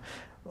time.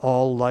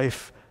 All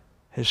life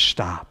has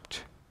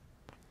stopped.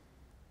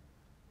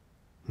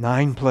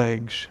 9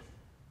 plagues,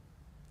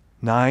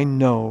 9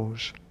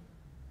 no's.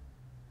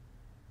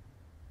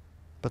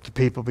 But the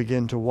people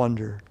begin to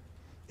wonder.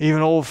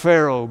 Even old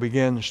Pharaoh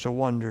begins to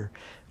wonder,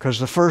 because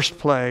the first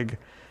plague,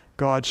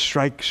 God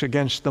strikes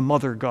against the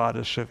mother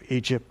goddess of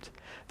Egypt.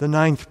 The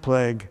 9th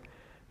plague,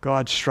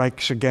 God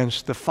strikes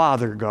against the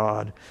father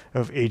god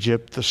of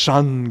Egypt. The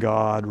sun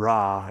god,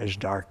 Ra, is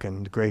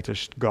darkened,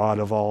 greatest god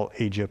of all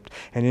Egypt.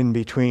 And in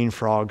between,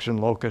 frogs and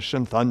locusts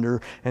and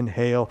thunder and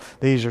hail.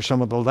 These are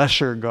some of the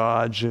lesser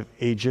gods of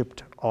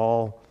Egypt,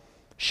 all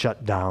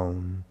shut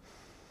down.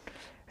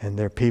 And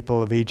their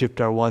people of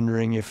Egypt are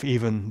wondering if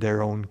even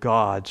their own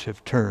gods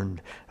have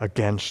turned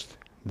against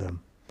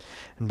them.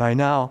 And by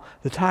now,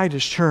 the tide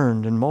has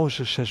turned, and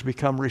Moses has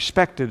become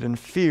respected and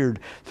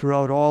feared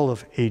throughout all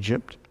of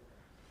Egypt.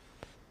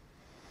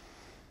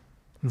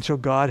 And so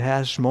God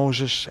has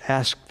Moses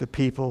ask the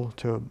people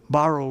to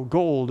borrow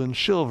gold and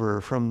silver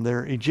from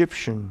their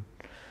Egyptian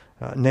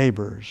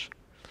neighbors,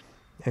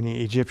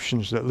 any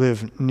Egyptians that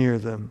live near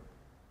them.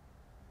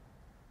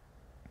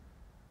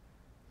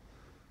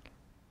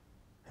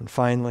 And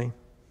finally,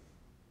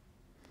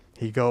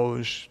 he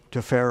goes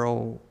to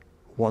Pharaoh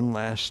one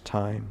last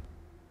time.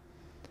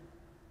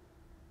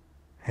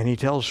 And he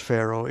tells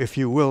Pharaoh, if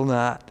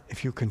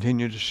you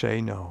continue to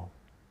say no,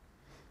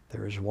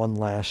 there is one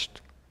last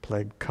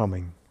plague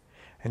coming.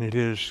 And it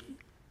is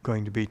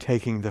going to be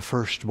taking the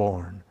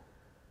firstborn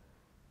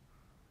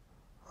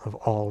of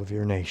all of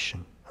your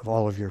nation, of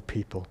all of your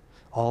people,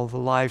 all the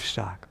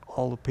livestock,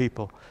 all the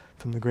people,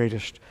 from the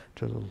greatest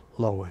to the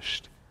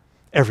lowest.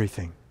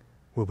 Everything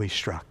will be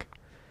struck.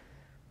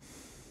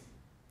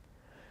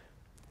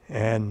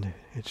 And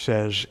it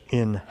says,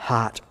 in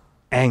hot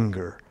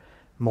anger,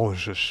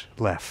 Moses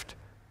left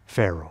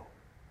Pharaoh.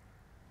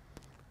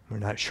 We're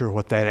not sure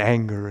what that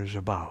anger is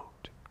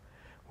about,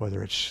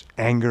 whether it's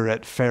anger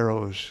at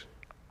Pharaoh's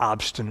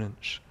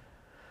obstinance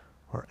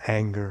or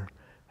anger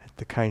at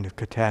the kind of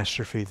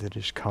catastrophe that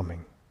is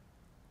coming.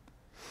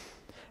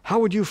 How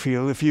would you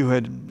feel if you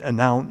had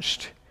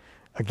announced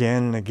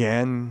again and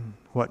again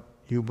what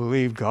you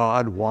believe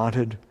God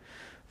wanted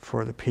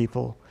for the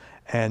people,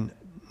 and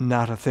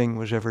not a thing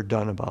was ever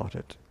done about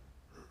it?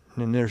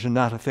 And there's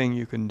not a thing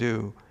you can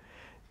do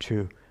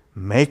to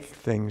make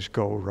things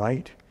go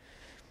right.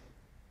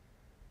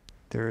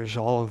 There is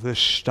all of this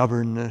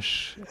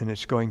stubbornness, and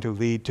it's going to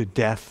lead to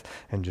death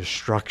and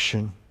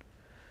destruction.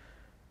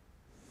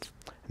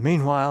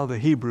 Meanwhile, the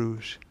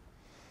Hebrews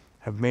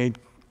have made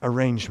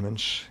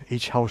arrangements.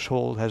 Each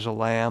household has a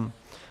lamb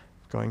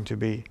going to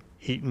be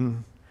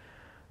eaten.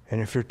 And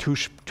if you're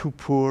too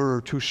poor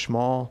or too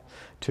small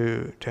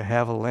to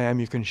have a lamb,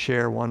 you can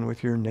share one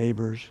with your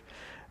neighbors.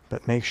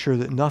 But make sure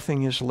that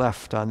nothing is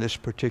left on this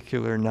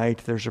particular night.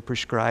 There's a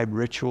prescribed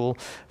ritual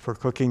for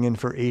cooking and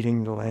for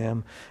eating the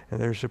lamb. And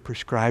there's a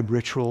prescribed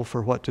ritual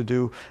for what to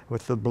do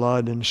with the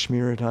blood and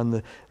smear it on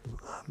the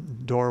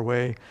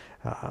doorway.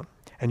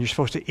 And you're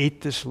supposed to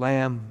eat this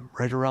lamb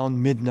right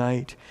around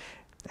midnight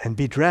and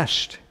be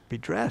dressed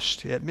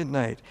at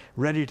midnight,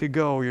 ready to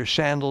go, your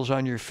sandals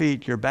on your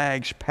feet, your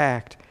bags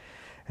packed.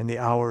 And the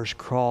hours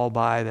crawl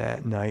by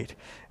that night,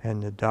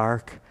 and the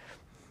dark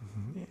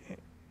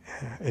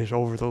is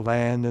over the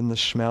land, and the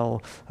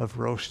smell of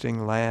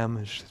roasting lamb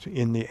is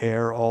in the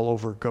air all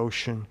over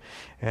Goshen.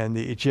 And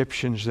the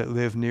Egyptians that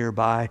live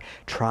nearby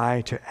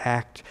try to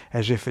act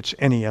as if it's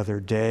any other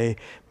day,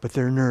 but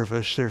they're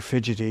nervous, they're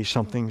fidgety,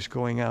 something's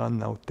going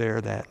on out there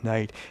that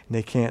night, and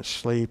they can't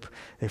sleep.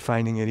 They're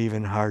finding it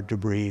even hard to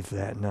breathe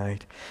that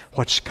night.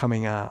 What's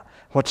coming out?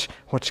 What's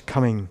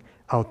coming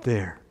out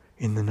there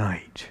in the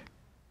night?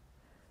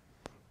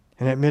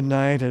 And at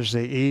midnight, as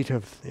they eat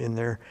in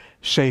their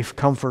safe,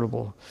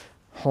 comfortable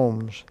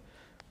homes,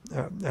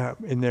 as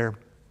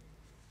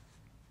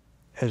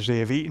they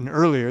have eaten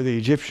earlier, the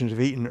Egyptians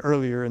have eaten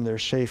earlier in their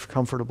safe,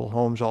 comfortable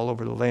homes all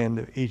over the land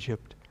of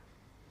Egypt.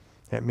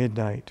 At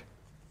midnight,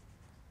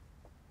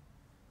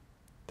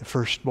 the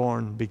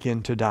firstborn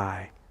begin to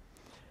die.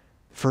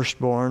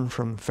 Firstborn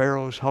from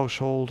Pharaoh's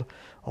household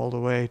all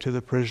the way to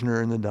the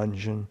prisoner in the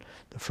dungeon,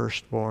 the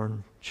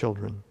firstborn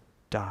children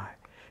die.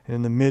 And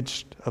in the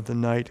midst of the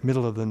night,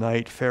 middle of the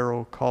night,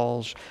 Pharaoh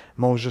calls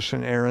Moses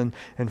and Aaron,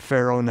 and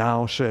Pharaoh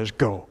now says,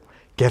 "Go,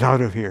 get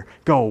out of here.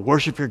 Go,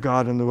 worship your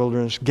God in the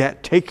wilderness.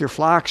 Take your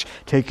flocks,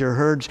 take your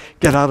herds,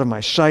 get out of my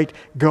sight.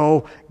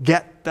 Go,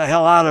 get the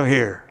hell out of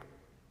here."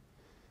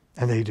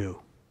 And they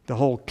do. The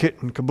whole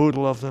kit and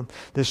caboodle of them,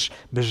 this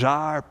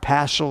bizarre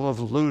passel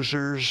of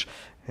losers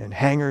and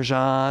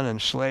hangers-on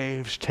and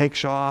slaves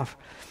takes off.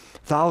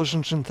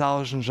 Thousands and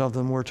thousands of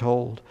them, we're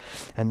told.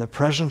 And the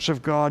presence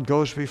of God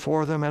goes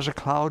before them as a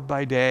cloud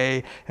by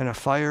day and a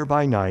fire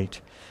by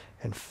night.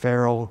 And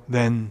Pharaoh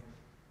then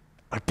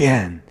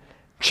again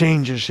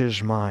changes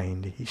his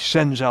mind. He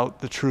sends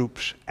out the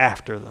troops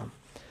after them.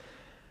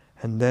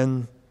 And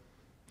then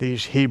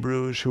these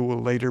Hebrews, who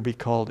will later be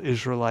called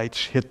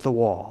Israelites, hit the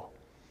wall.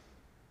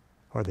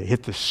 Or they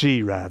hit the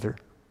sea, rather.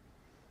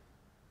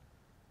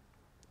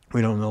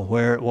 We don't know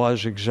where it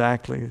was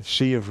exactly, the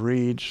Sea of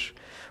Reeds.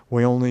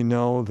 We only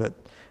know that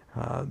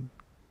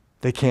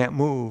they can't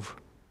move.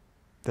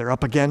 They're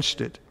up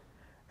against it,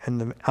 and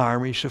the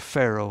armies of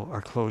Pharaoh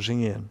are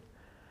closing in.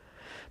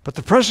 But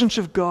the presence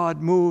of God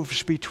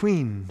moves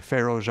between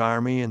Pharaoh's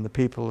army and the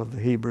people of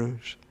the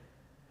Hebrews.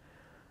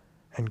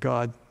 And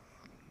God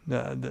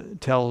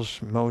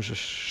tells Moses,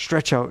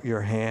 "Stretch out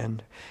your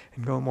hand."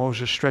 And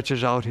Moses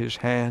stretches out his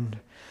hand,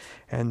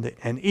 and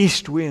an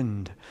east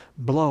wind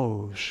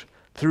blows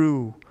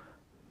through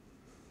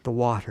the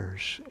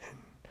waters,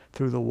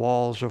 through the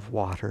walls of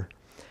water,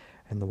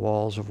 and the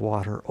walls of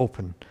water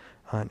open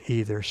on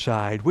either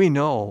side. We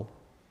know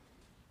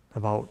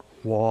about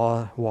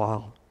water.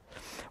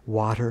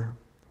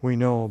 We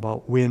know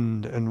about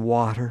wind and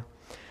water.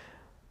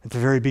 At the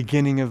very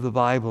beginning of the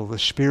Bible, the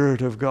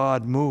Spirit of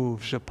God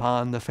moves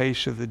upon the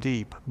face of the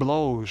deep,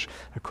 blows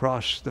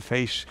across the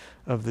face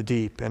of the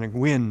deep, and a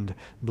wind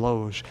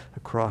blows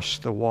across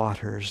the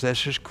waters.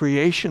 This is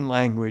creation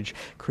language.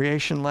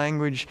 Creation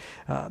language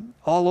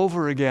all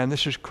over again.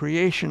 This is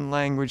creation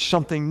language.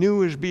 Something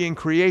new is being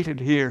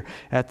created here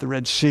at the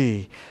Red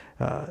Sea.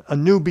 A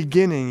new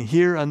beginning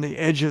here on the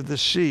edge of the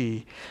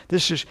sea.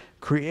 This is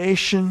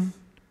creation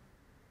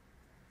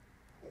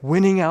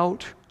winning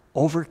out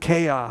over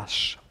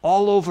chaos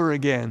all over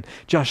again,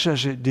 just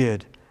as it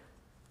did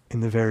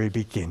in the very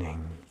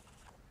beginning.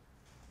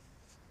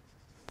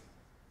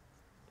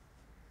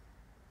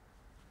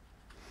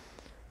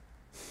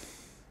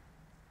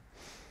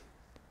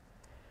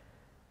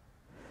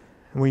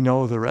 We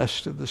know the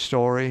rest of the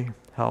story,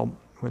 how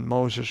when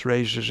Moses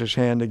raises his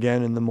hand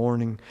again in the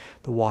morning,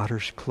 the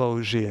waters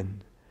close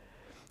in.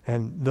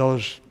 And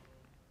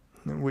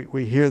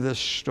we hear this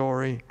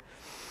story,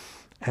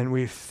 and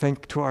we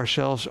think to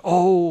ourselves,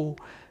 "Oh,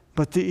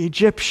 but the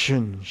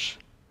Egyptians,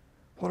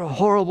 What a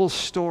horrible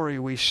story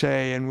we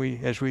say,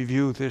 and as we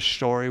view this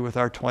story with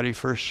our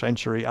 21st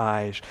century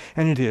eyes.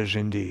 And it is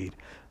indeed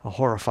a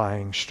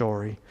horrifying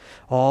story.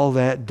 All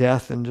that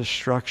death and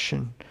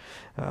destruction.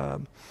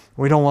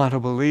 We don't want to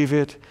believe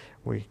it.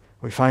 We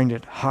find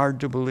it hard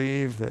to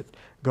believe that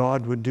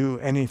God would do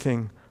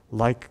anything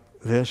like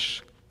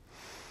this.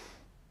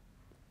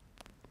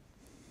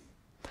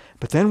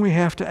 But then we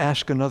have to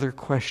ask another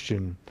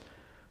question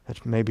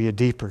that's maybe a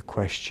deeper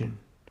question.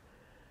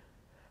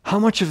 How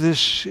much of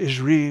this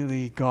is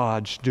really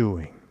God's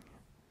doing?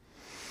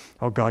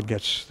 Oh, God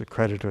gets the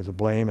credit or the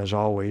blame as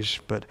always,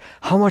 but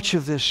how much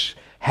of this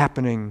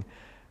happening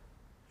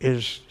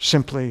is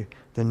simply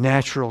the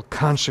natural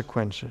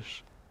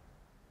consequences?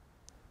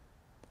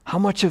 How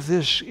much of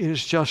this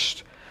is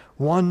just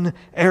one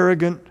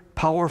arrogant,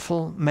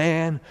 powerful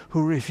man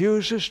who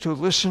refuses to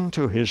listen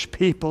to his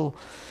people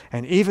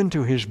and even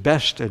to his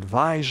best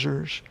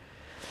advisors?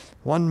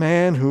 One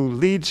man who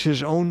leads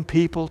his own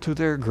people to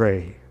their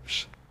graves.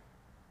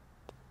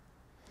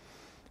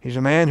 He's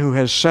a man who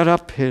has set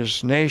up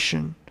his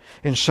nation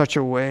in such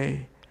a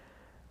way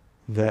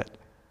that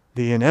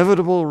the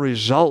inevitable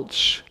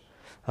results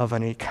of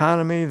an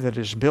economy that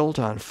is built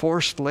on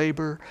forced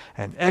labor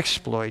and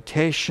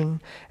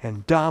exploitation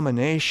and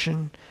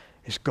domination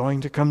is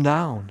going to come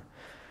down.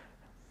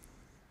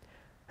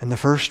 And the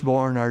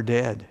firstborn are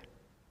dead.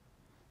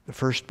 The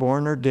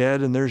firstborn are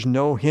dead, and there's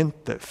no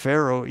hint that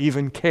Pharaoh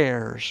even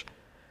cares.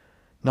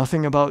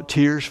 Nothing about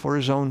tears for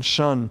his own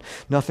son.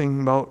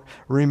 Nothing about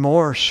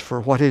remorse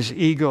for what his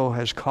ego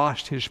has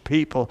cost his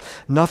people.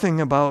 Nothing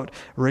about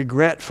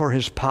regret for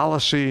his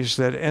policies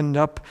that end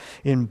up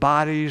in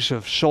bodies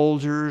of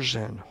soldiers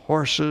and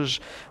horses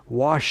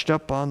washed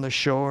up on the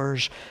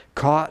shores,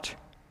 caught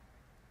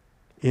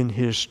in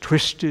his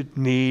twisted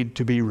need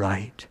to be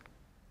right.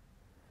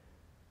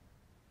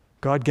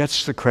 God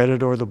gets the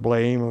credit or the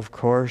blame, of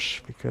course,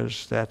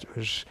 because that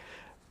was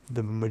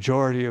the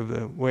majority of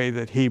the way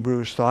that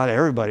Hebrews thought.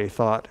 Everybody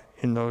thought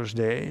in those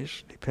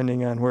days,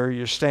 depending on where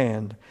you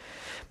stand.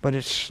 But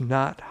it's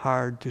not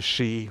hard to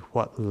see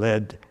what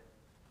led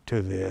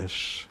to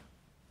this.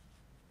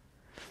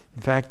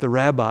 In fact, the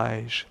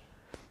rabbis,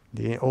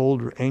 the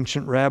old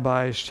ancient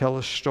rabbis, tell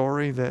a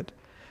story that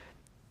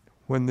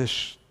when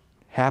this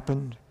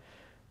happened,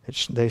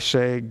 they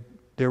say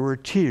there were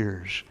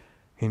tears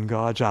in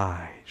God's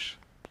eyes.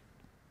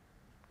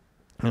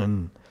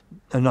 And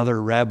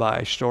another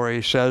rabbi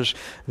story says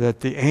that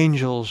the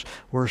angels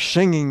were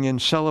singing in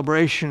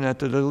celebration at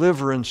the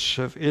deliverance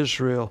of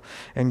Israel,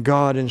 and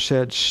God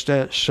instead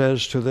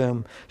says to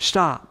them,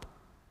 "Stop.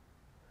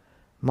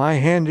 My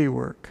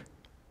handiwork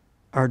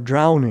are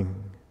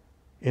drowning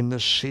in the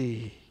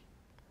sea,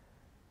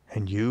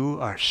 and you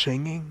are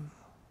singing?"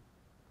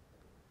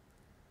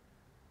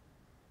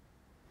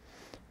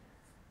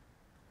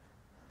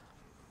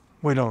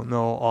 We don't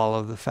know all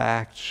of the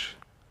facts.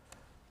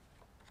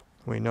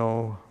 We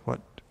know what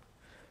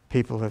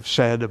people have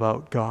said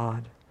about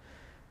God.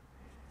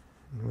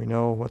 We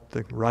know what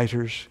the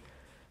writers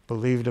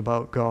believed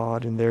about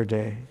God in their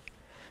day.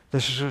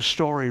 This is a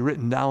story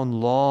written down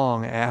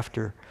long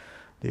after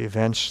the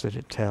events that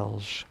it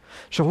tells.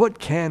 So what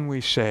can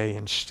we say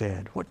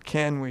instead? What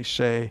can we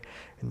say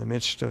in the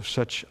midst of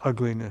such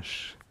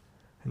ugliness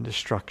and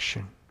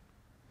destruction?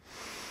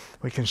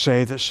 We can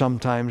say that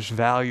sometimes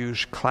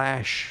values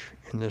clash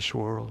in this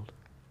world.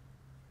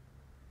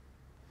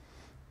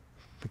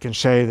 We can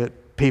say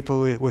that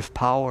people with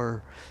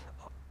power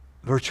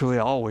virtually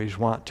always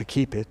want to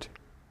keep it.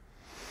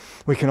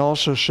 We can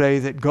also say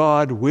that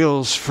God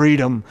wills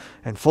freedom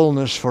and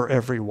fullness for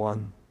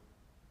everyone.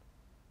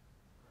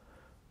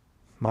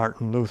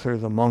 Martin Luther,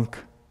 the monk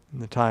in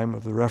the time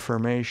of the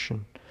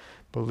Reformation,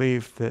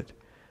 believed that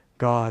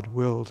God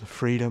willed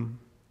freedom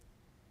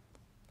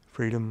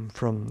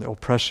from the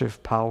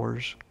oppressive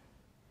powers.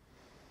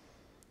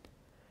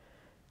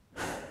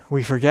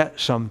 We forget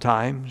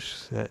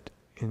sometimes that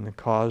in the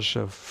cause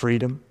of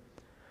freedom,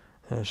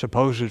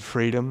 supposed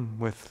freedom,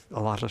 with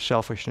a lot of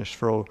selfishness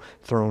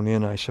thrown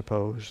in, I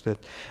suppose, that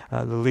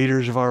the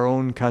leaders of our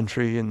own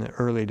country in the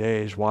early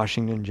days,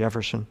 Washington,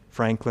 Jefferson,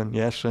 Franklin,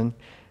 yes, and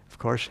of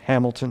course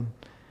Hamilton,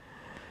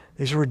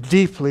 these were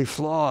deeply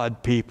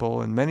flawed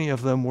people, and many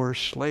of them were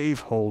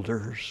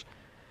slaveholders.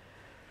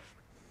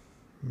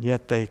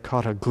 Yet they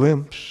caught a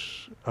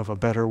glimpse of a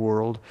better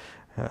world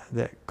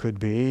that could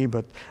be,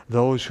 but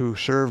those who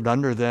served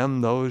under them,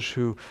 those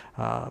who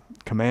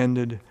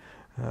commanded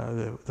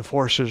the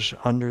forces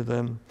under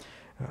them,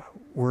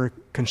 were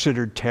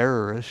considered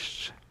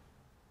terrorists.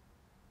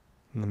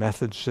 And the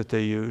methods that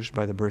they used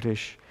by the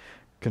British,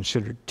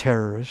 considered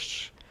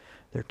terrorists.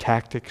 Their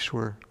tactics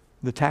were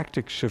the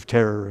tactics of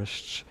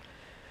terrorists.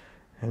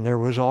 And there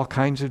was all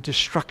kinds of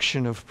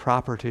destruction of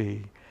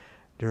property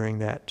during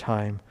that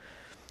time.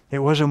 It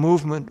was a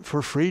movement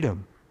for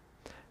freedom.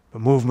 But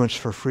movements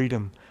for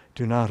freedom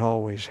do not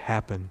always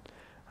happen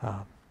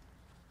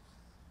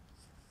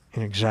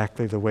in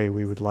exactly the way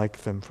we would like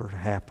them to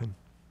happen.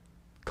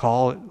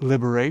 Call it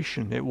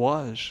liberation. It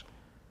was.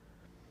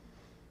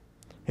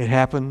 It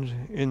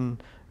happened in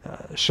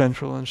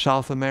Central and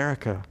South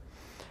America.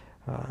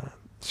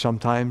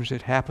 Sometimes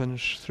it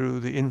happens through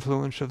the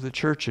influence of the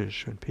churches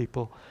when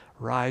people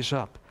rise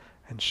up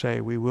and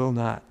say, we will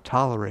not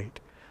tolerate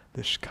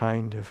this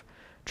kind of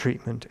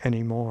treatment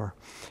anymore.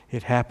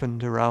 It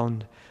happened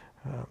around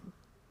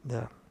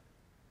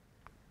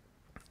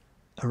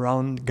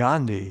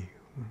Gandhi.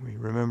 We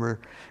remember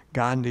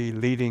Gandhi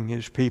leading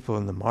his people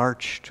in the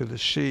march to the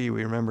sea.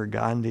 We remember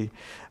Gandhi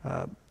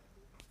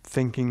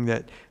thinking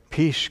that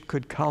peace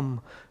could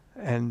come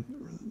and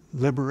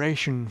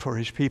liberation for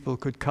his people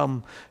could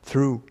come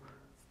through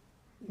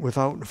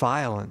without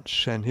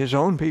violence. And his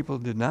own people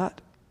did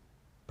not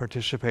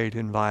participate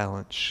in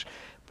violence,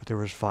 but there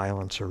was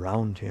violence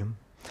around him.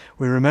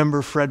 We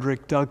remember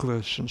Frederick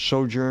Douglass and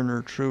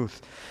Sojourner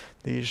Truth,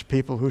 these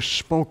people who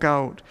spoke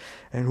out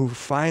and who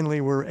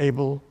finally were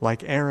able,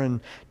 like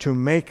Aaron, to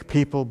make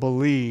people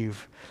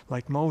believe,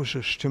 like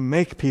Moses, to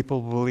make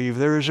people believe.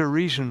 There is a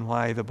reason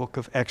why the book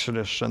of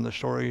Exodus and the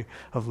story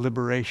of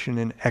liberation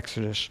in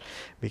Exodus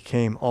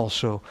became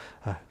also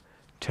a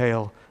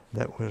tale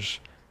that was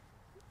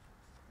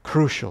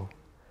crucial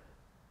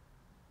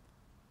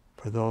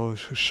for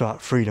those who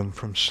sought freedom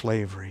from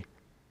slavery.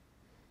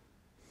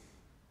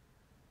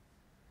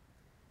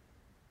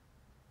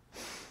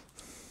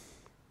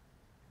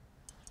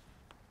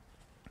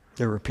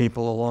 There were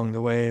people along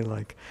the way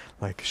like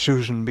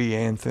Susan B.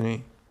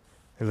 Anthony,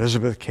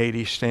 Elizabeth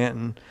Cady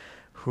Stanton,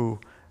 who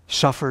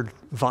suffered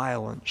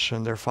violence,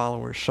 and their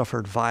followers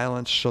suffered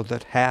violence so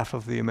that half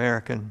of the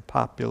American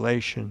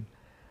population,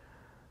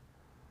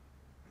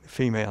 the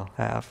female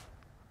half,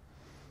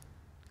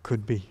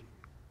 could be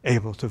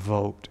able to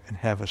vote and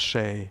have a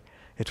say.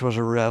 It was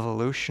a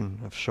revolution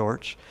of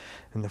sorts,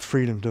 and the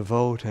freedom to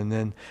vote, and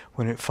then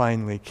when it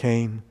finally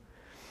came,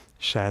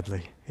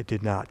 sadly, it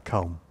did not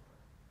come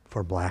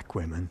for black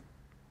women.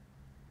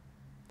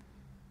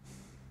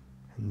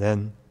 And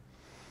then,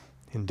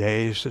 in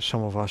days that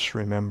some of us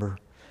remember,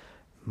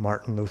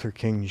 Martin Luther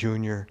King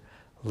Jr.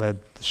 led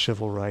the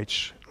civil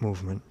rights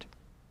movement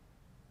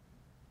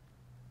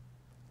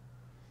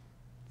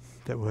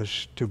that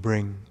was to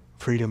bring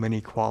freedom and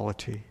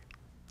equality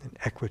and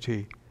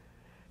equity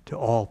to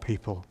all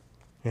people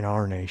in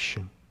our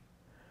nation.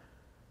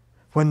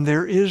 When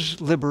there is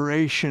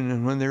liberation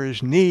and when there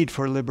is need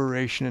for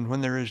liberation and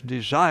when there is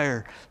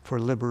desire for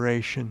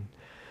liberation,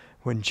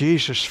 when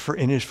Jesus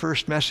in his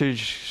first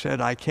message said,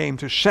 I came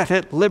to set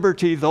at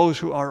liberty those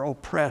who are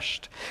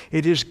oppressed,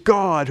 it is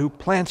God who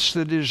plants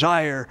the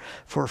desire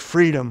for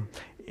freedom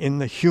in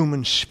the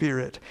human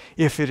spirit.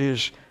 If it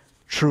is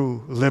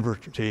true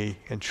liberty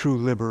and true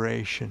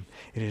liberation,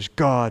 it is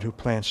God who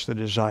plants the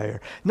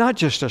desire. Not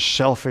just a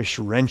selfish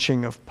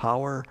wrenching of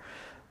power.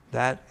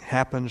 That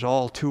happens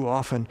all too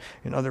often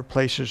in other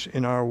places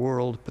in our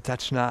world, but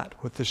that's not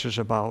what this is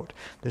about.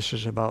 This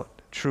is about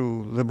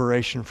true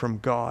liberation from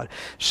God.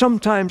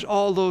 Sometimes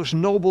all those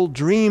noble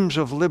dreams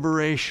of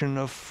liberation,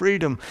 of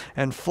freedom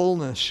and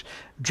fullness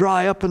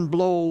dry up and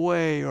blow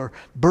away or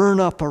burn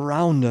up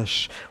around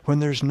us when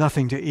there's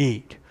nothing to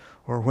eat,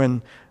 or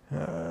when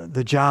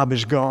the job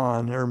is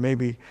gone, or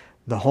maybe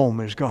the home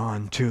is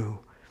gone too.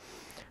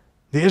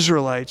 The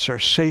Israelites are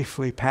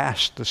safely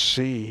past the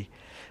sea,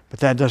 but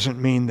that doesn't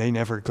mean they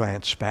never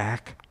glance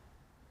back.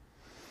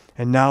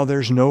 And now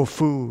there's no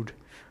food,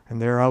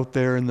 and they're out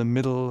there in the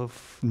middle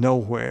of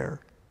nowhere,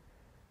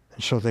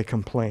 and so they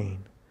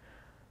complain.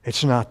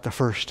 It's not the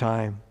first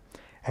time,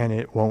 and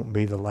it won't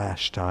be the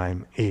last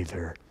time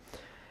either.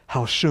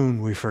 How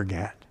soon we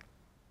forget.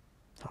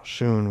 How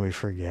soon we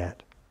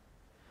forget.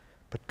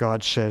 But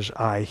God says,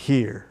 I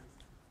hear.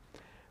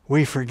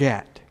 We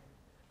forget,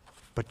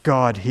 but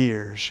God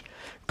hears.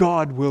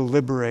 God will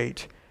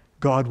liberate.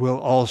 God will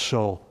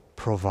also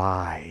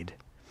provide.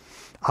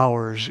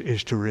 Ours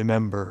is to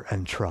remember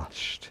and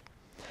trust.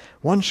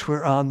 Once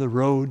we're on the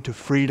road to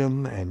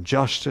freedom and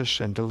justice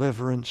and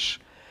deliverance,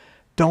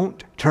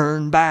 don't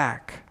turn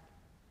back.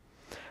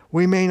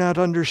 We may not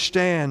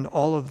understand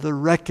all of the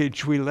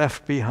wreckage we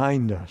left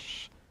behind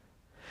us.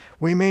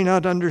 We may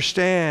not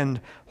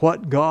understand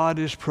what God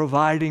is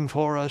providing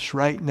for us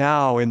right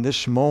now in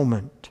this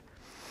moment.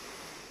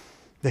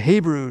 The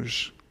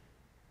Hebrews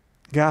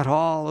got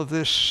all of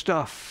this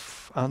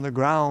stuff on the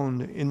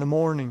ground in the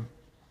morning.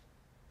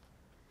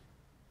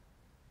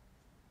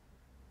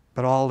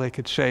 But all they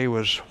could say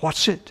was,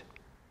 what's it?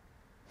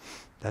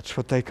 That's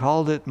what they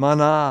called it,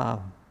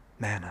 manna,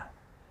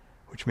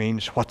 which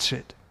means what's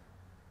it?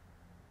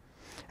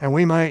 And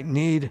we might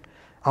need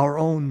our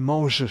own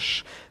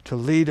Moses to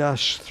lead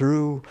us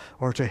through,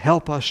 or to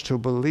help us to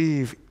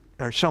believe,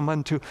 or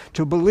someone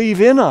to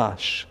believe in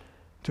us.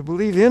 To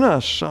believe in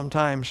us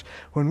sometimes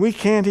when we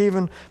can't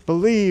even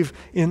believe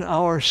in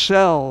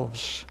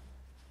ourselves.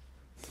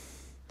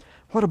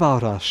 What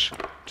about us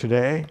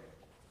today?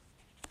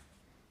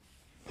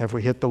 Have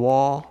we hit the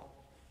wall?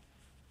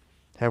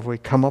 Have we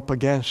come up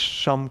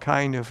against some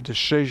kind of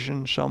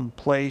decision, some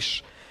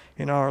place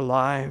in our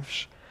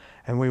lives?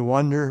 And we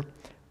wonder,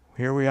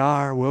 here we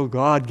are, will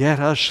God get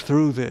us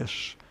through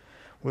this?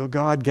 Will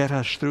God get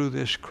us through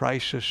this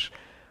crisis?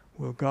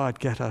 Will God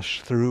get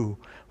us through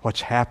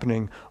what's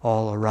happening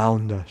all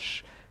around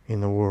us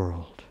in the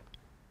world.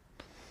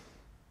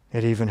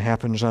 It even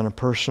happens on a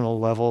personal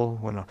level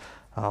when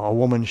a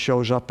woman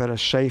shows up at a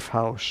safe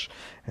house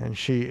and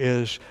she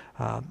is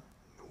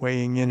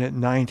weighing in at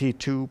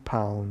 92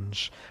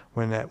 pounds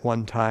when at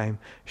one time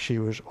she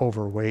was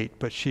overweight,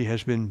 but she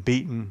has been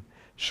beaten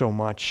so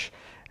much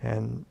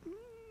and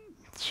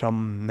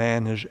some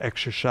man has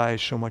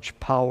exercised so much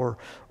power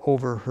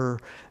over her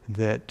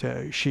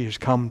that she has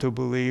come to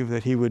believe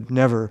that he would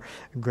never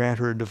grant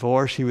her a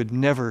divorce. He would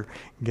never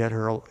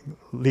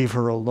leave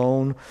her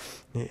alone.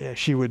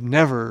 She would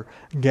never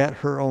get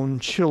her own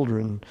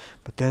children.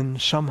 But then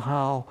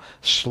somehow,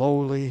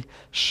 slowly,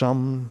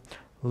 some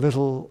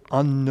little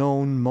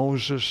unknown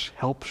Moses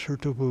helps her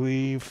to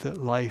believe that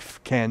life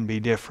can be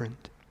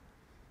different.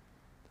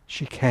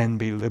 She can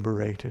be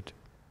liberated.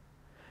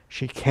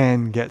 She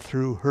can get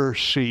through her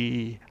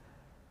sea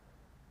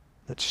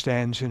that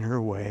stands in her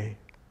way.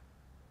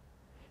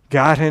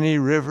 Got any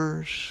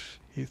rivers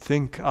you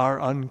think are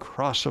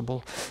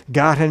uncrossable?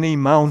 Got any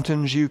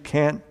mountains you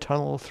can't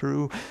tunnel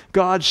through?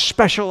 God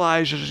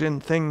specializes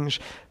in things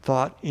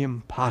thought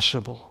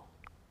impossible.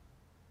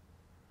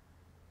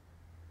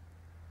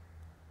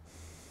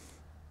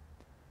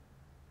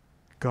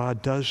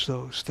 God does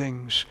those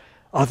things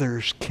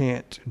others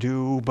can't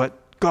do, but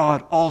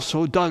God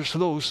also does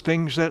those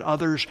things that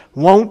others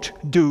won't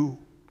do.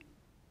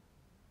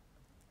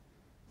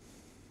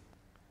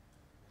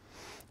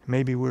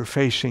 Maybe we're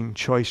facing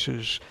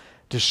choices,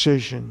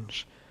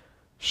 decisions,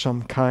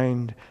 some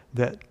kinds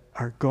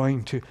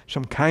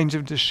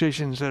of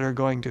decisions that are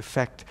going to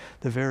affect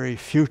the very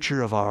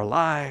future of our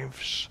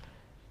lives.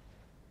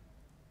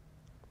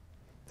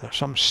 There are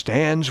some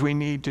stands we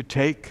need to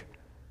take,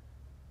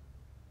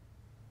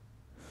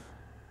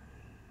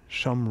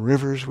 some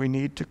rivers we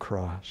need to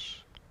cross.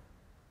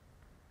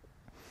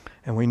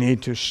 And we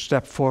need to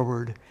step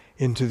forward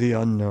into the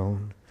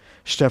unknown,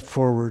 step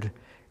forward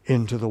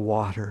into the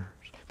water.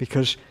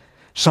 Because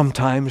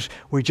sometimes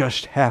we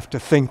just have to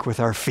think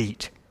with our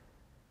feet.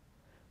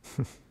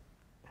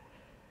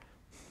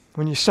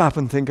 When you stop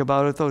and think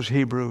about it, those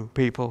Hebrew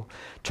people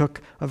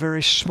took a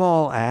very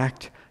small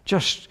act,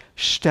 just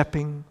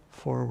stepping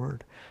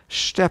forward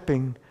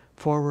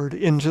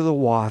into the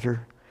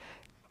water,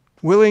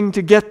 willing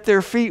to get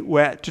their feet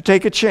wet, to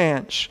take a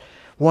chance.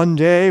 One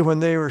day when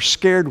they were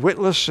scared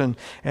witless and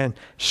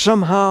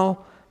somehow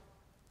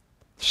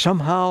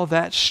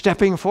that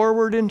stepping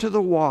forward into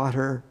the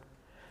water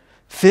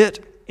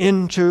fit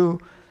into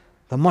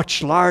the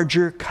much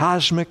larger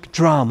cosmic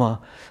drama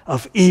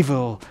of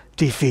evil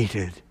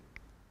defeated.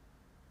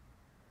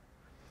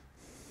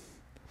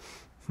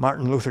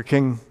 Martin Luther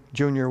King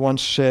Jr.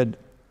 once said,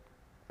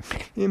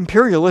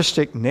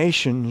 imperialistic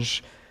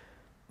nations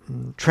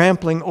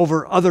trampling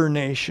over other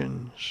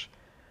nations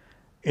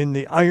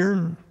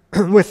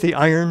with the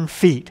iron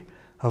feet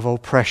of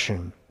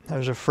oppression. That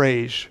was a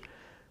phrase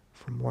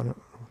from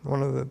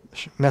one of the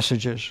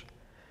messages.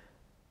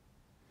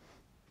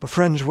 But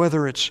friends,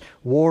 whether it's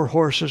war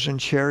horses and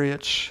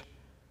chariots,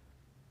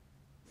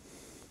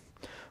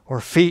 or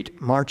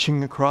feet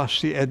marching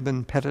across the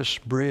Edmund Pettus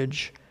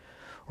Bridge,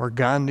 or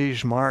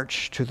Gandhi's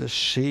march to the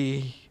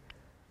sea,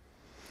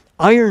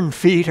 iron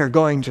feet are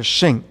going to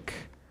sink,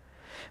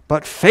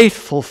 but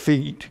faithful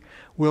feet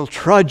will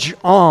trudge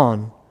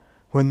on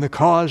when the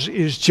cause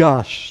is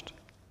just.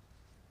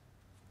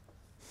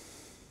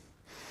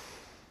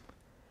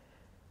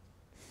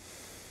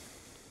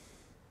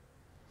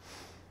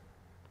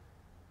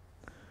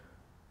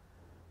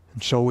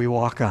 And so we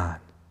walk on.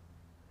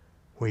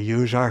 We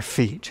use our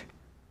feet.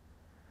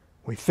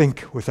 We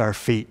think with our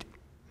feet.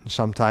 And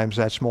sometimes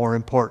that's more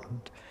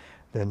important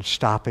than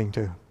stopping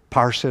to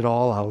parse it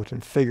all out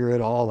and figure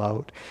it all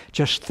out.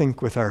 Just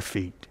think with our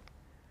feet.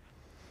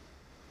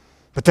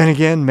 But then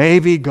again,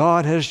 maybe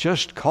God has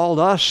just called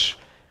us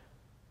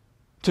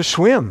to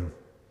swim.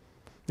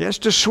 Yes,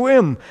 to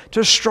swim,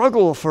 to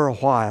struggle for a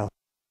while.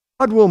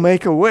 God will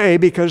make a way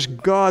because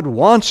God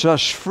wants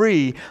us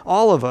free,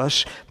 all of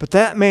us, but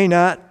that may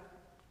not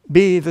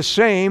be the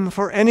same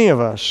for any of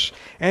us.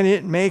 And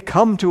it may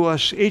come to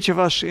us, each of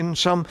us, in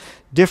some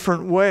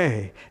different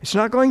way. It's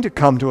not going to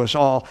come to us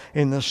all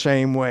in the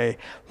same way.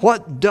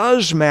 What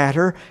does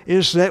matter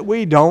is that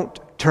we don't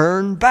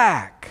turn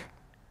back.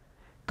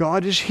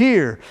 God is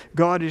here.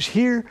 God is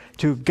here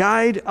to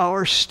guide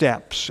our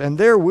steps. And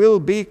there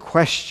will be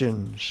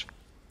questions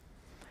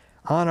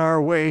on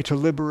our way to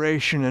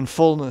liberation and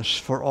fullness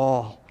for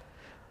all.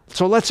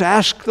 So let's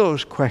ask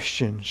those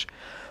questions.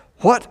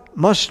 What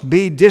must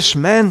be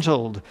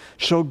dismantled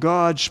so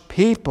God's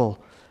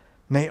people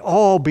may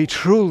all be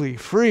truly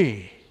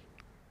free?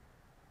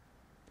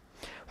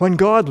 When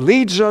God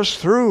leads us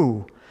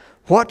through,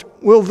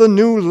 what will the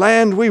new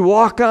land we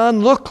walk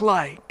on look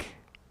like?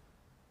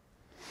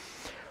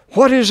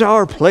 What is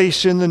our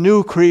place in the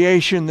new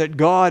creation that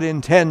God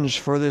intends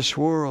for this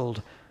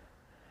world?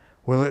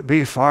 Will it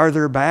be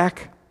farther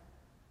back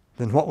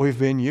than what we've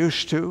been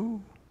used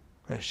to?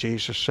 As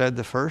Jesus said,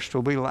 the first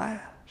will be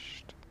last.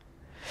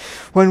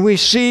 When we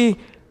see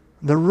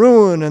the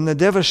ruin and the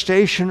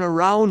devastation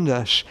around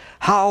us,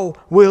 how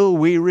will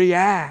we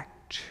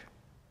react?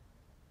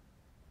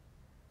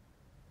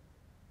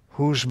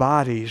 Whose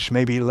bodies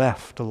may be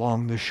left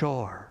along the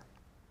shore?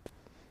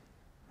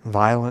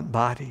 Violent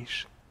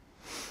bodies,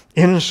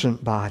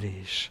 innocent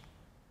bodies.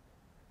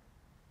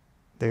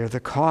 They are the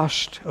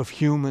cost of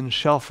human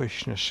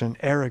selfishness and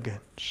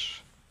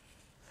arrogance.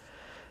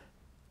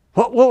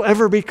 What will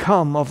ever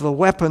become of the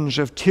weapons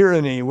of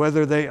tyranny,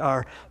 whether they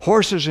are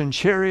horses and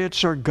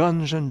chariots or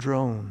guns and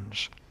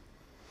drones?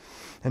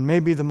 And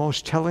maybe the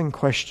most telling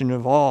question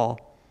of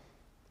all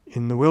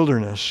in the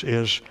wilderness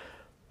is,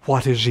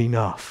 what is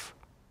enough?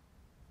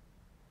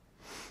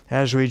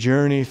 As we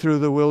journey through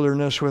the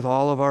wilderness with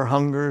all of our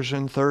hungers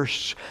and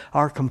thirsts,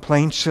 our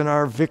complaints and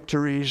our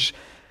victories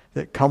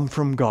that come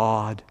from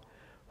God,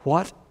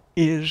 what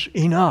is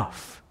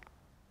enough?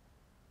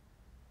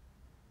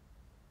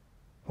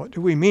 What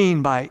do we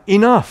mean by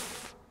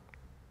enough?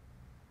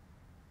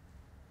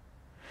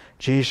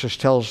 Jesus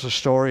tells the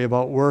story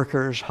about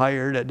workers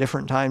hired at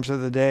different times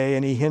of the day,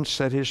 and he hints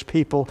that his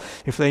people,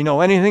 if they know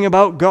anything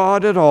about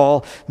God at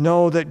all,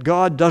 know that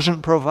God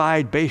doesn't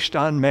provide based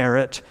on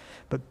merit,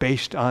 but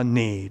based on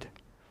need,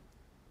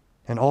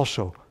 and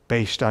also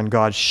based on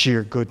God's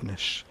sheer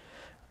goodness.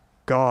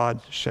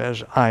 God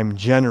says, I'm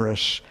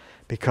generous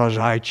because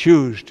I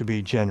choose to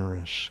be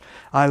generous.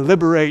 I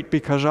liberate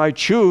because I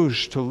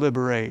choose to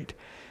liberate.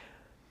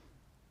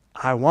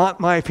 I want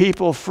my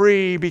people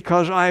free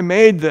because I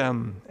made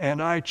them,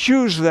 and I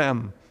choose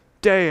them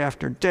day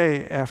after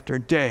day after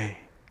day.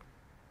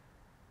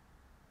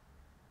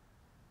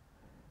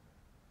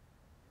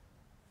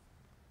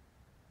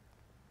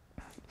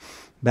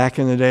 Back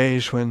in the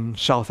days when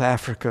South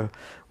Africa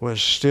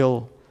was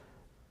still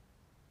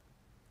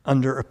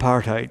under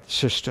apartheid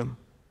system,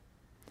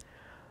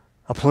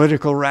 a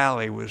political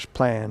rally was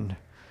planned,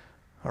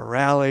 a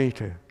rally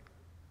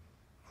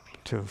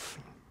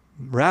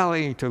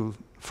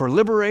for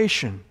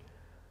liberation,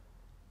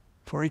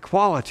 for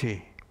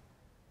equality.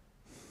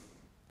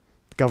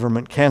 The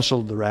government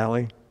canceled the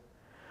rally,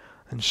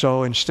 and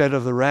so instead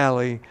of the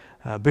rally,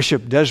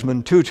 Bishop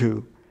Desmond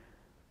Tutu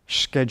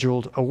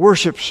scheduled a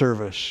worship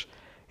service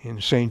in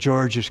St.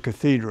 George's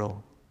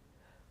Cathedral,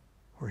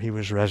 where he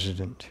was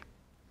resident.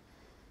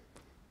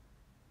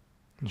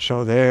 And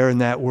so there in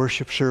that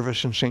worship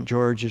service in St.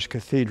 George's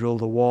Cathedral,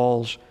 the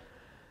walls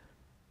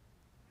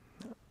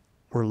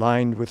were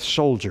lined with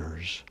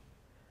soldiers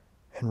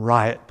and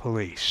riot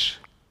police.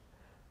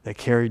 They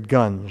carried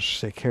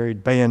guns, they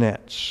carried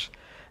bayonets.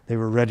 They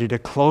were ready to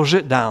close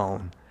it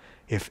down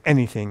if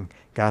anything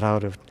got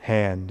out of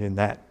hand in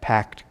that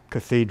packed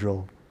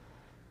cathedral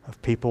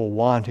of people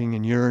wanting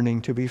and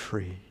yearning to be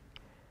free.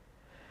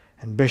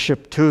 And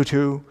Bishop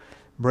Tutu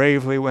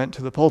bravely went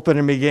to the pulpit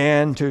and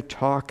began to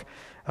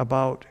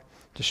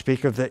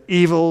speak of the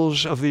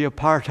evils of the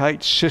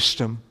apartheid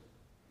system,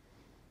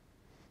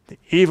 the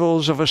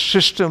evils of a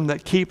system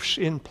that keeps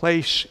in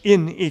place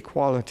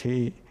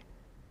inequality.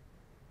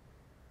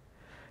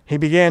 He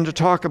began to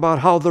talk about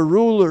how the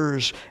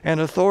rulers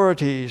and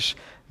authorities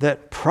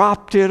that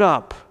propped it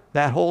up,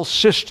 that whole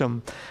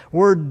system,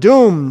 were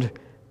doomed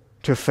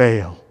to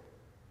fail.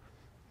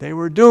 They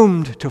were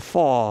doomed to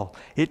fall.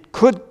 It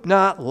could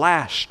not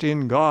last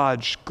in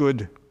God's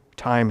good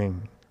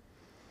timing.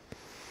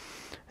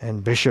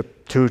 And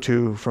Bishop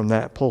Tutu from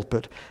that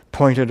pulpit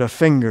pointed a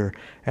finger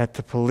at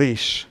the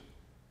police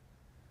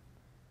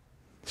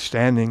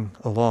standing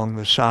along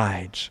the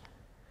sides.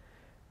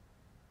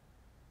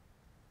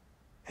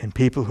 And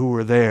people who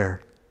were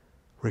there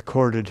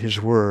recorded his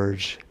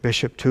words.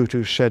 Bishop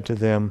Tutu said to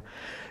them,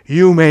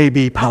 "You may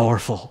be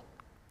powerful.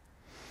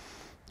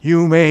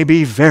 You may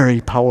be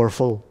very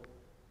powerful.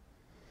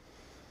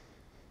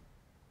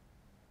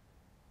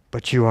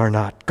 But you are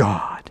not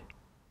God.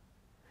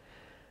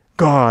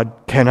 God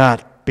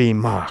cannot be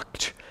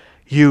mocked.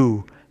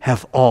 You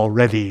have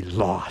already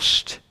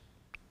lost."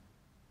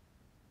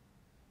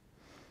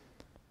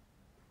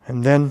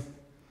 And then,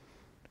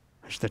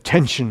 as the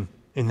tension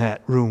in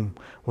that room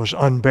was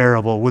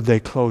unbearable, would they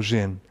close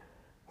in?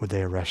 Would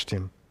they arrest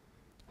him?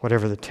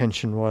 Whatever the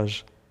tension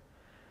was,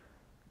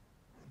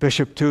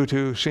 Bishop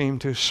Tutu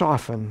seemed to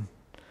soften.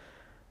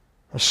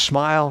 A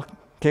smile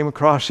came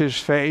across his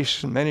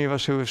face, and many of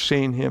us who have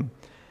seen him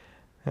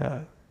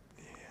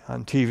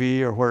on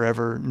TV or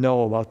wherever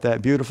know about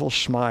that beautiful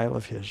smile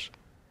of his.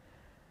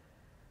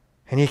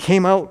 And he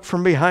came out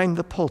from behind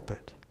the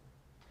pulpit,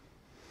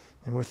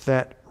 and with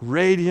that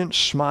radiant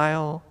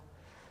smile,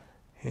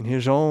 in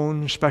his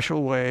own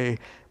special way,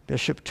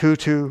 Bishop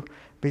Tutu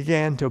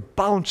began to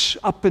bounce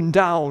up and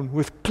down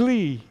with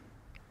glee.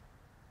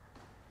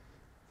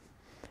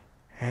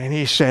 And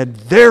he said,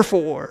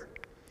 "Therefore,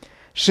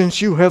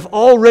 since you have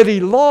already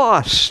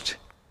lost,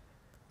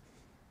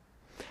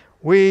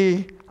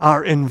 we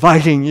are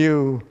inviting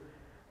you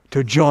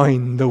to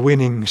join the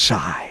winning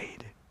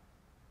side."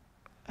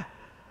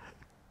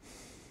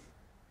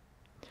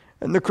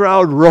 And the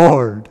crowd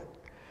roared.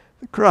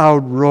 The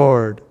crowd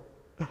roared.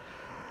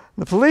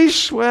 The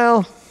police,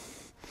 well,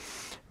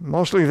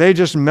 mostly they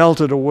just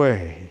melted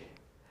away.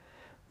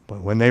 But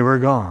when they were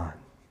gone,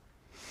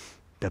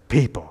 the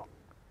people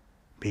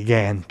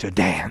began to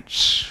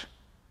dance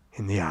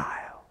in the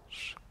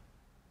aisles.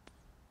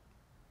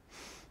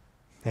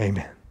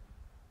 Amen.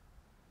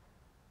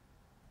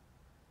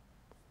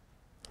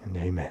 And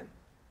amen.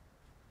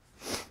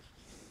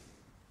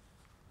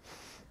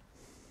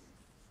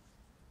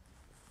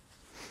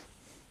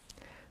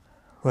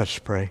 Let's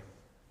pray.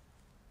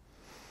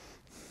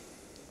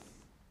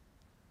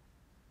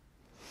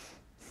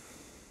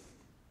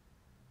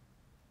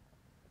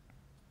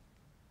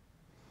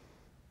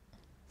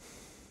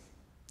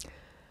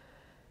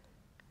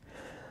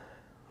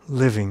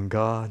 Living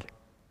God,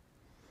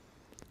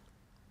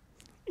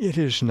 it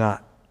is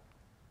not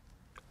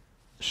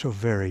so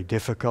very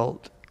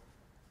difficult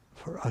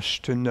for us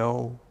to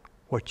know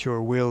what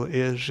your will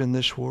is in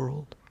this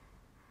world.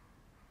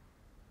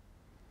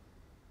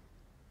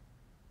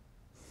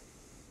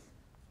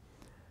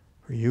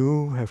 For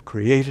you have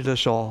created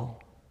us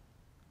all.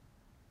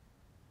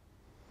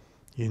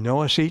 You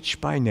know us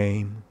each by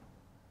name.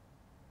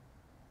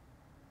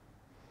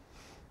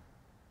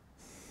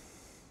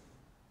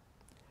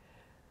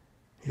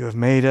 You have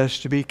made us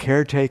to be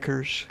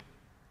caretakers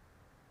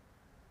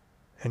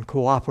and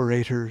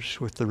cooperators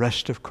with the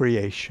rest of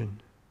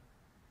creation.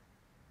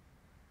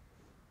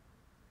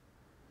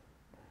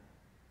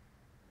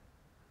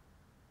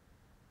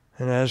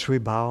 And as we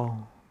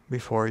bow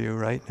before you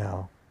right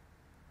now,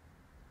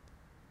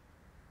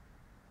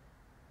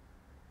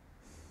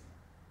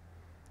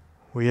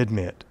 we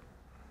admit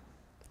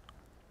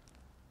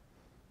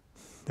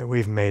that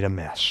we've made a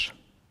mess.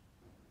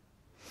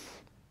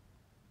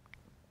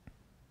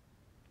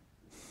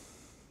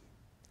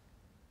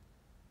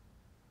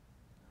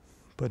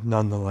 But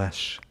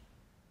nonetheless,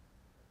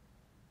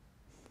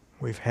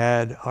 we've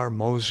had our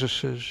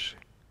Moseses,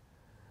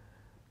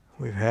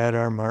 we've had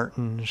our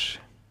Martins,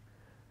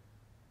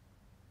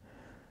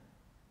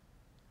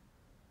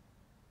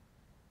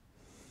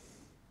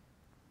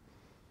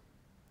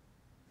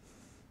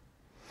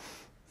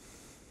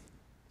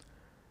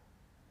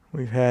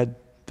 we've had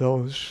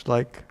those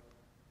like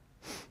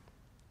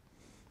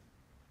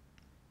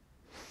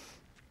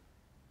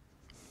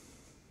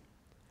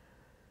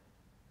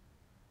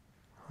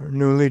our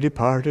newly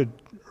departed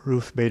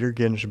Ruth Bader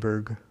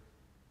Ginsburg,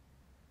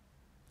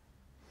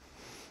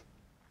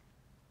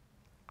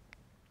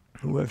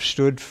 who have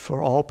stood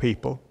for all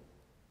people,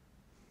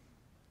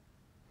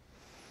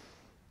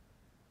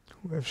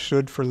 who have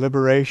stood for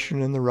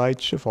liberation and the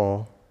rights of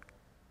all.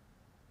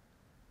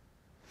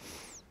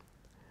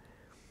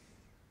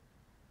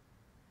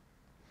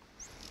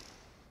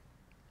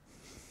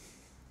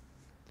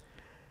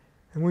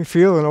 And we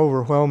feel an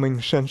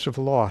overwhelming sense of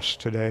loss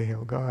today,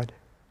 oh God.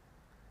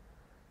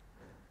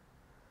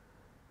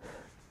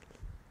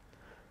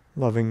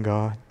 Loving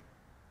God,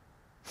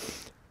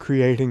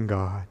 creating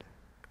God,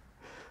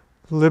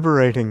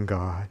 liberating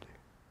God.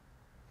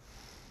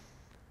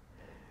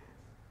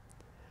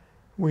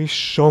 We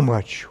so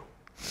much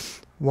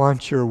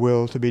want your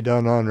will to be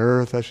done on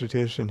earth as it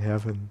is in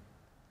heaven.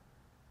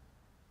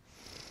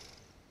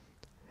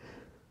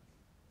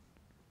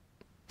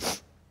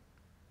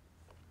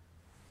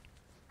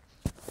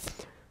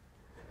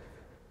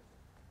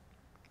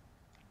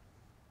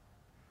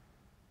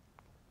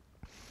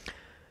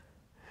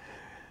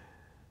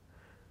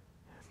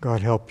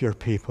 God, help your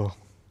people.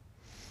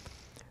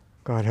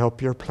 God,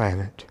 help your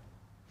planet.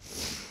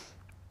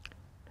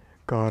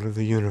 God of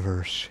the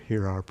universe,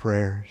 hear our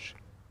prayers.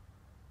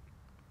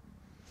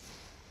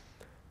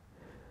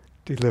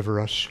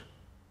 Deliver us.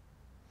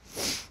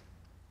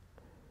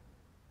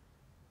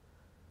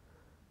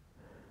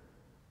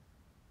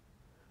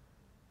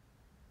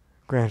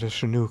 Grant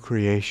us a new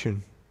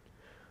creation,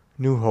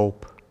 new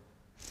hope,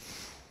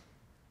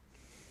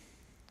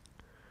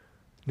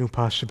 new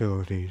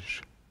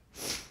possibilities,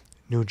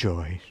 new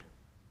joys.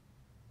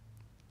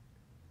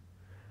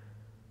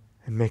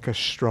 And make us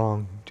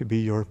strong to be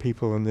your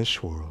people in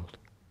this world.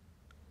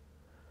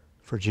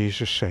 For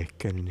Jesus'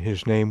 sake, and in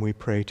his name we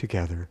pray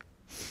together.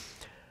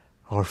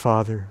 Our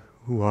Father,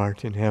 who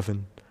art in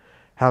heaven,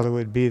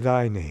 hallowed be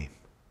thy name.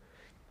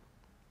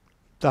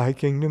 Thy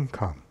kingdom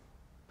come.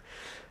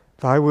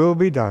 Thy will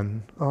be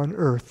done on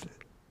earth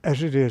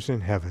as it is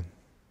in heaven.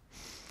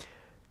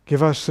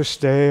 Give us this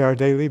day our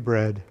daily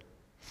bread,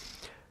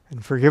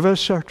 and forgive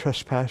us our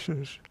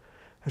trespasses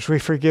as we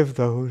forgive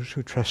those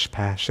who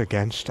trespass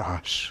against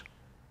us.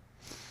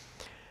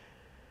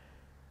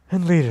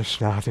 And lead us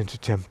not into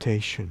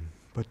temptation,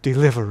 but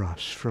deliver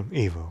us from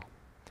evil.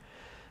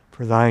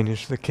 For thine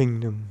is the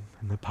kingdom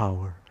and the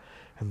power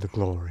and the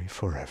glory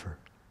forever.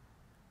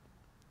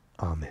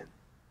 Amen.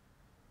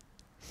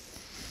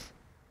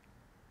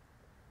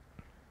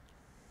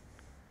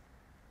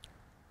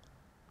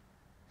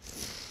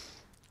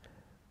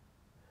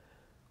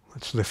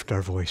 Let's lift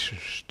our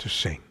voices to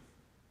sing.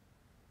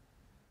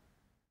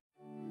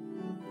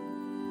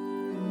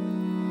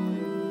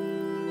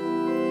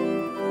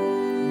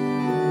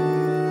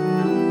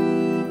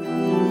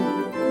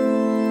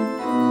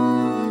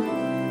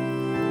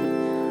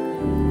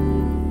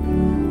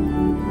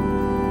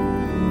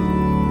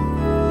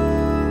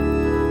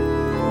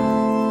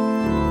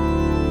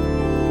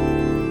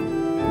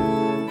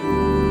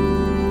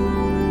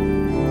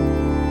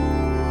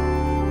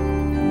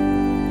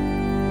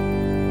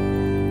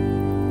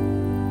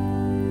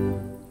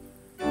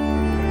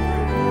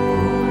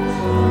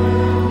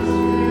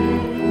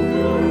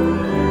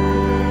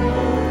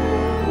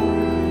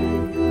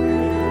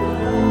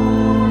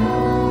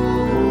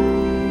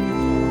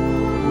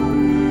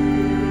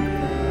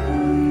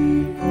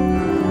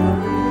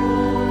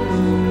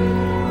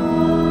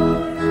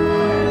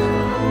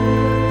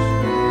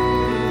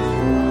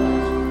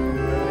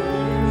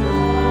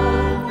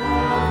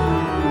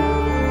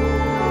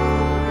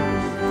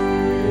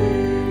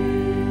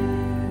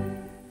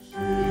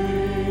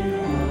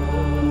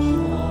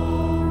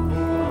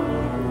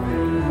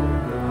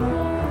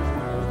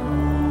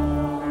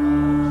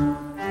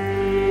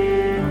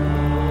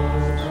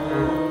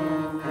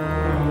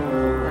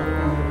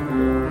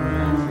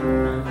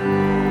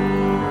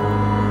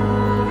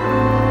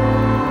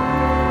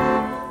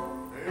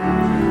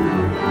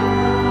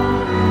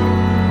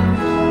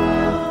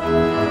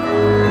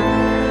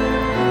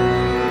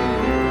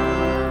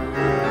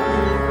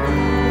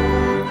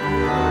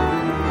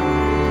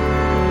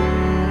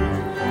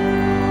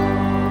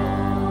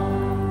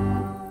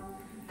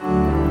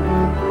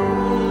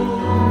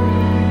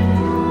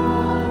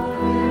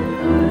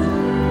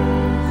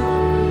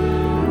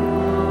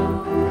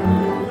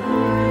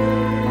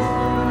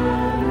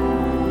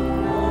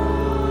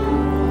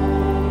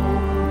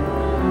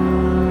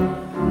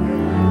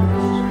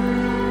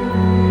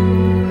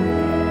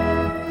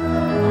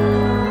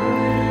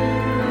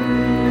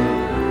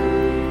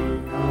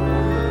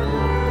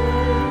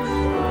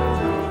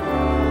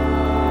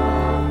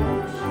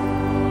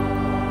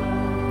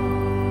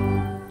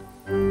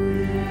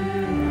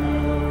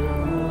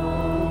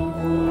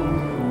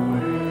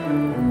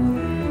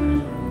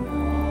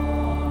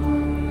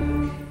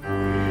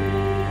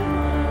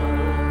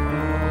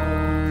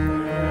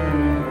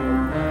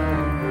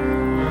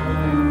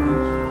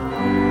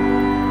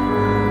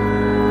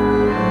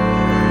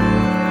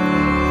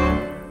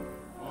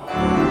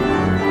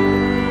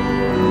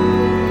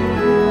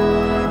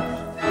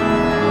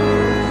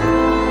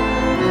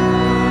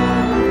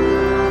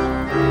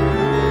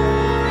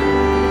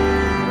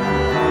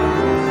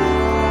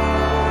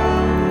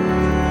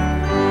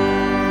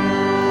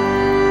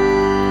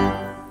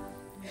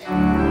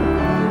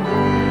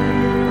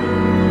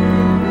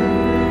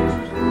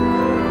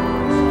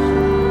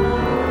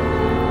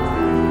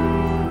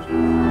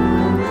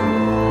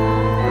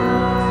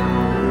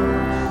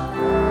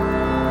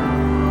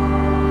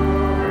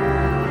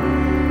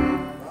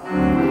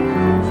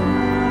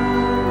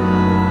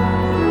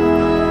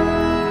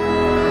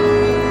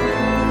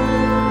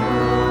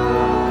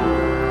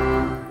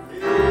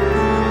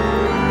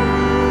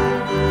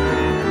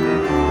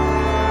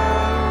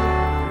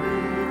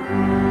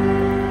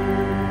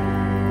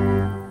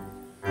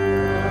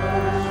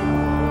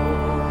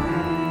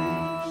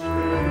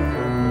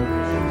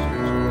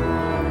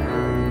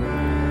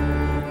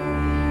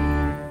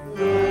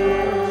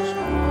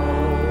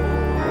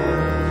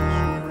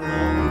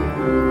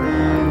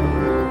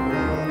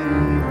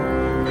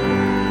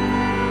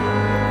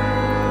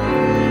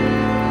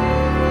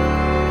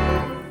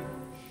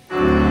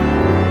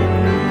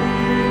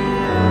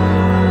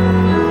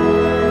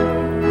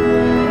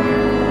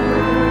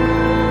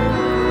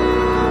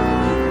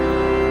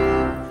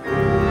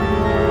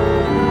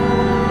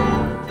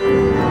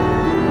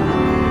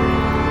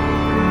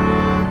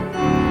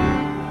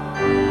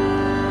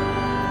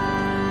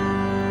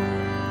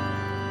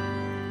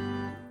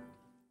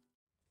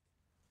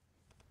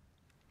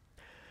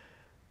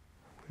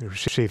 We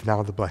receive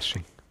now the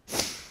blessing.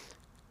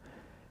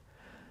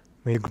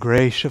 May the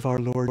grace of our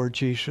Lord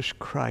Jesus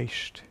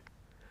Christ,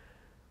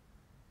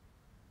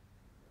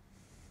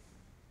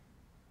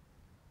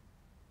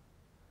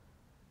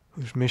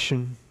 whose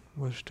mission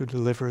was to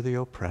deliver the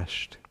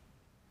oppressed,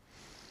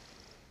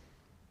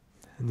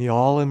 and the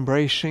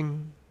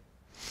all-embracing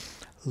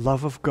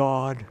love of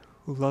God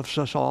who loves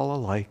us all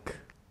alike,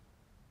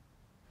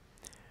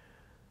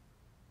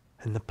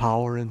 and the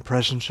power and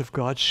presence of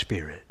God's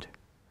Spirit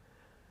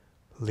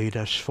lead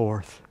us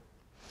forth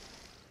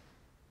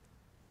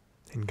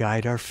and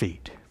guide our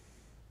feet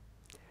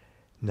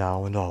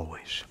now and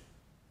always.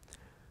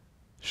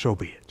 So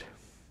be it.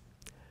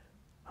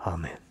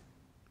 Amen.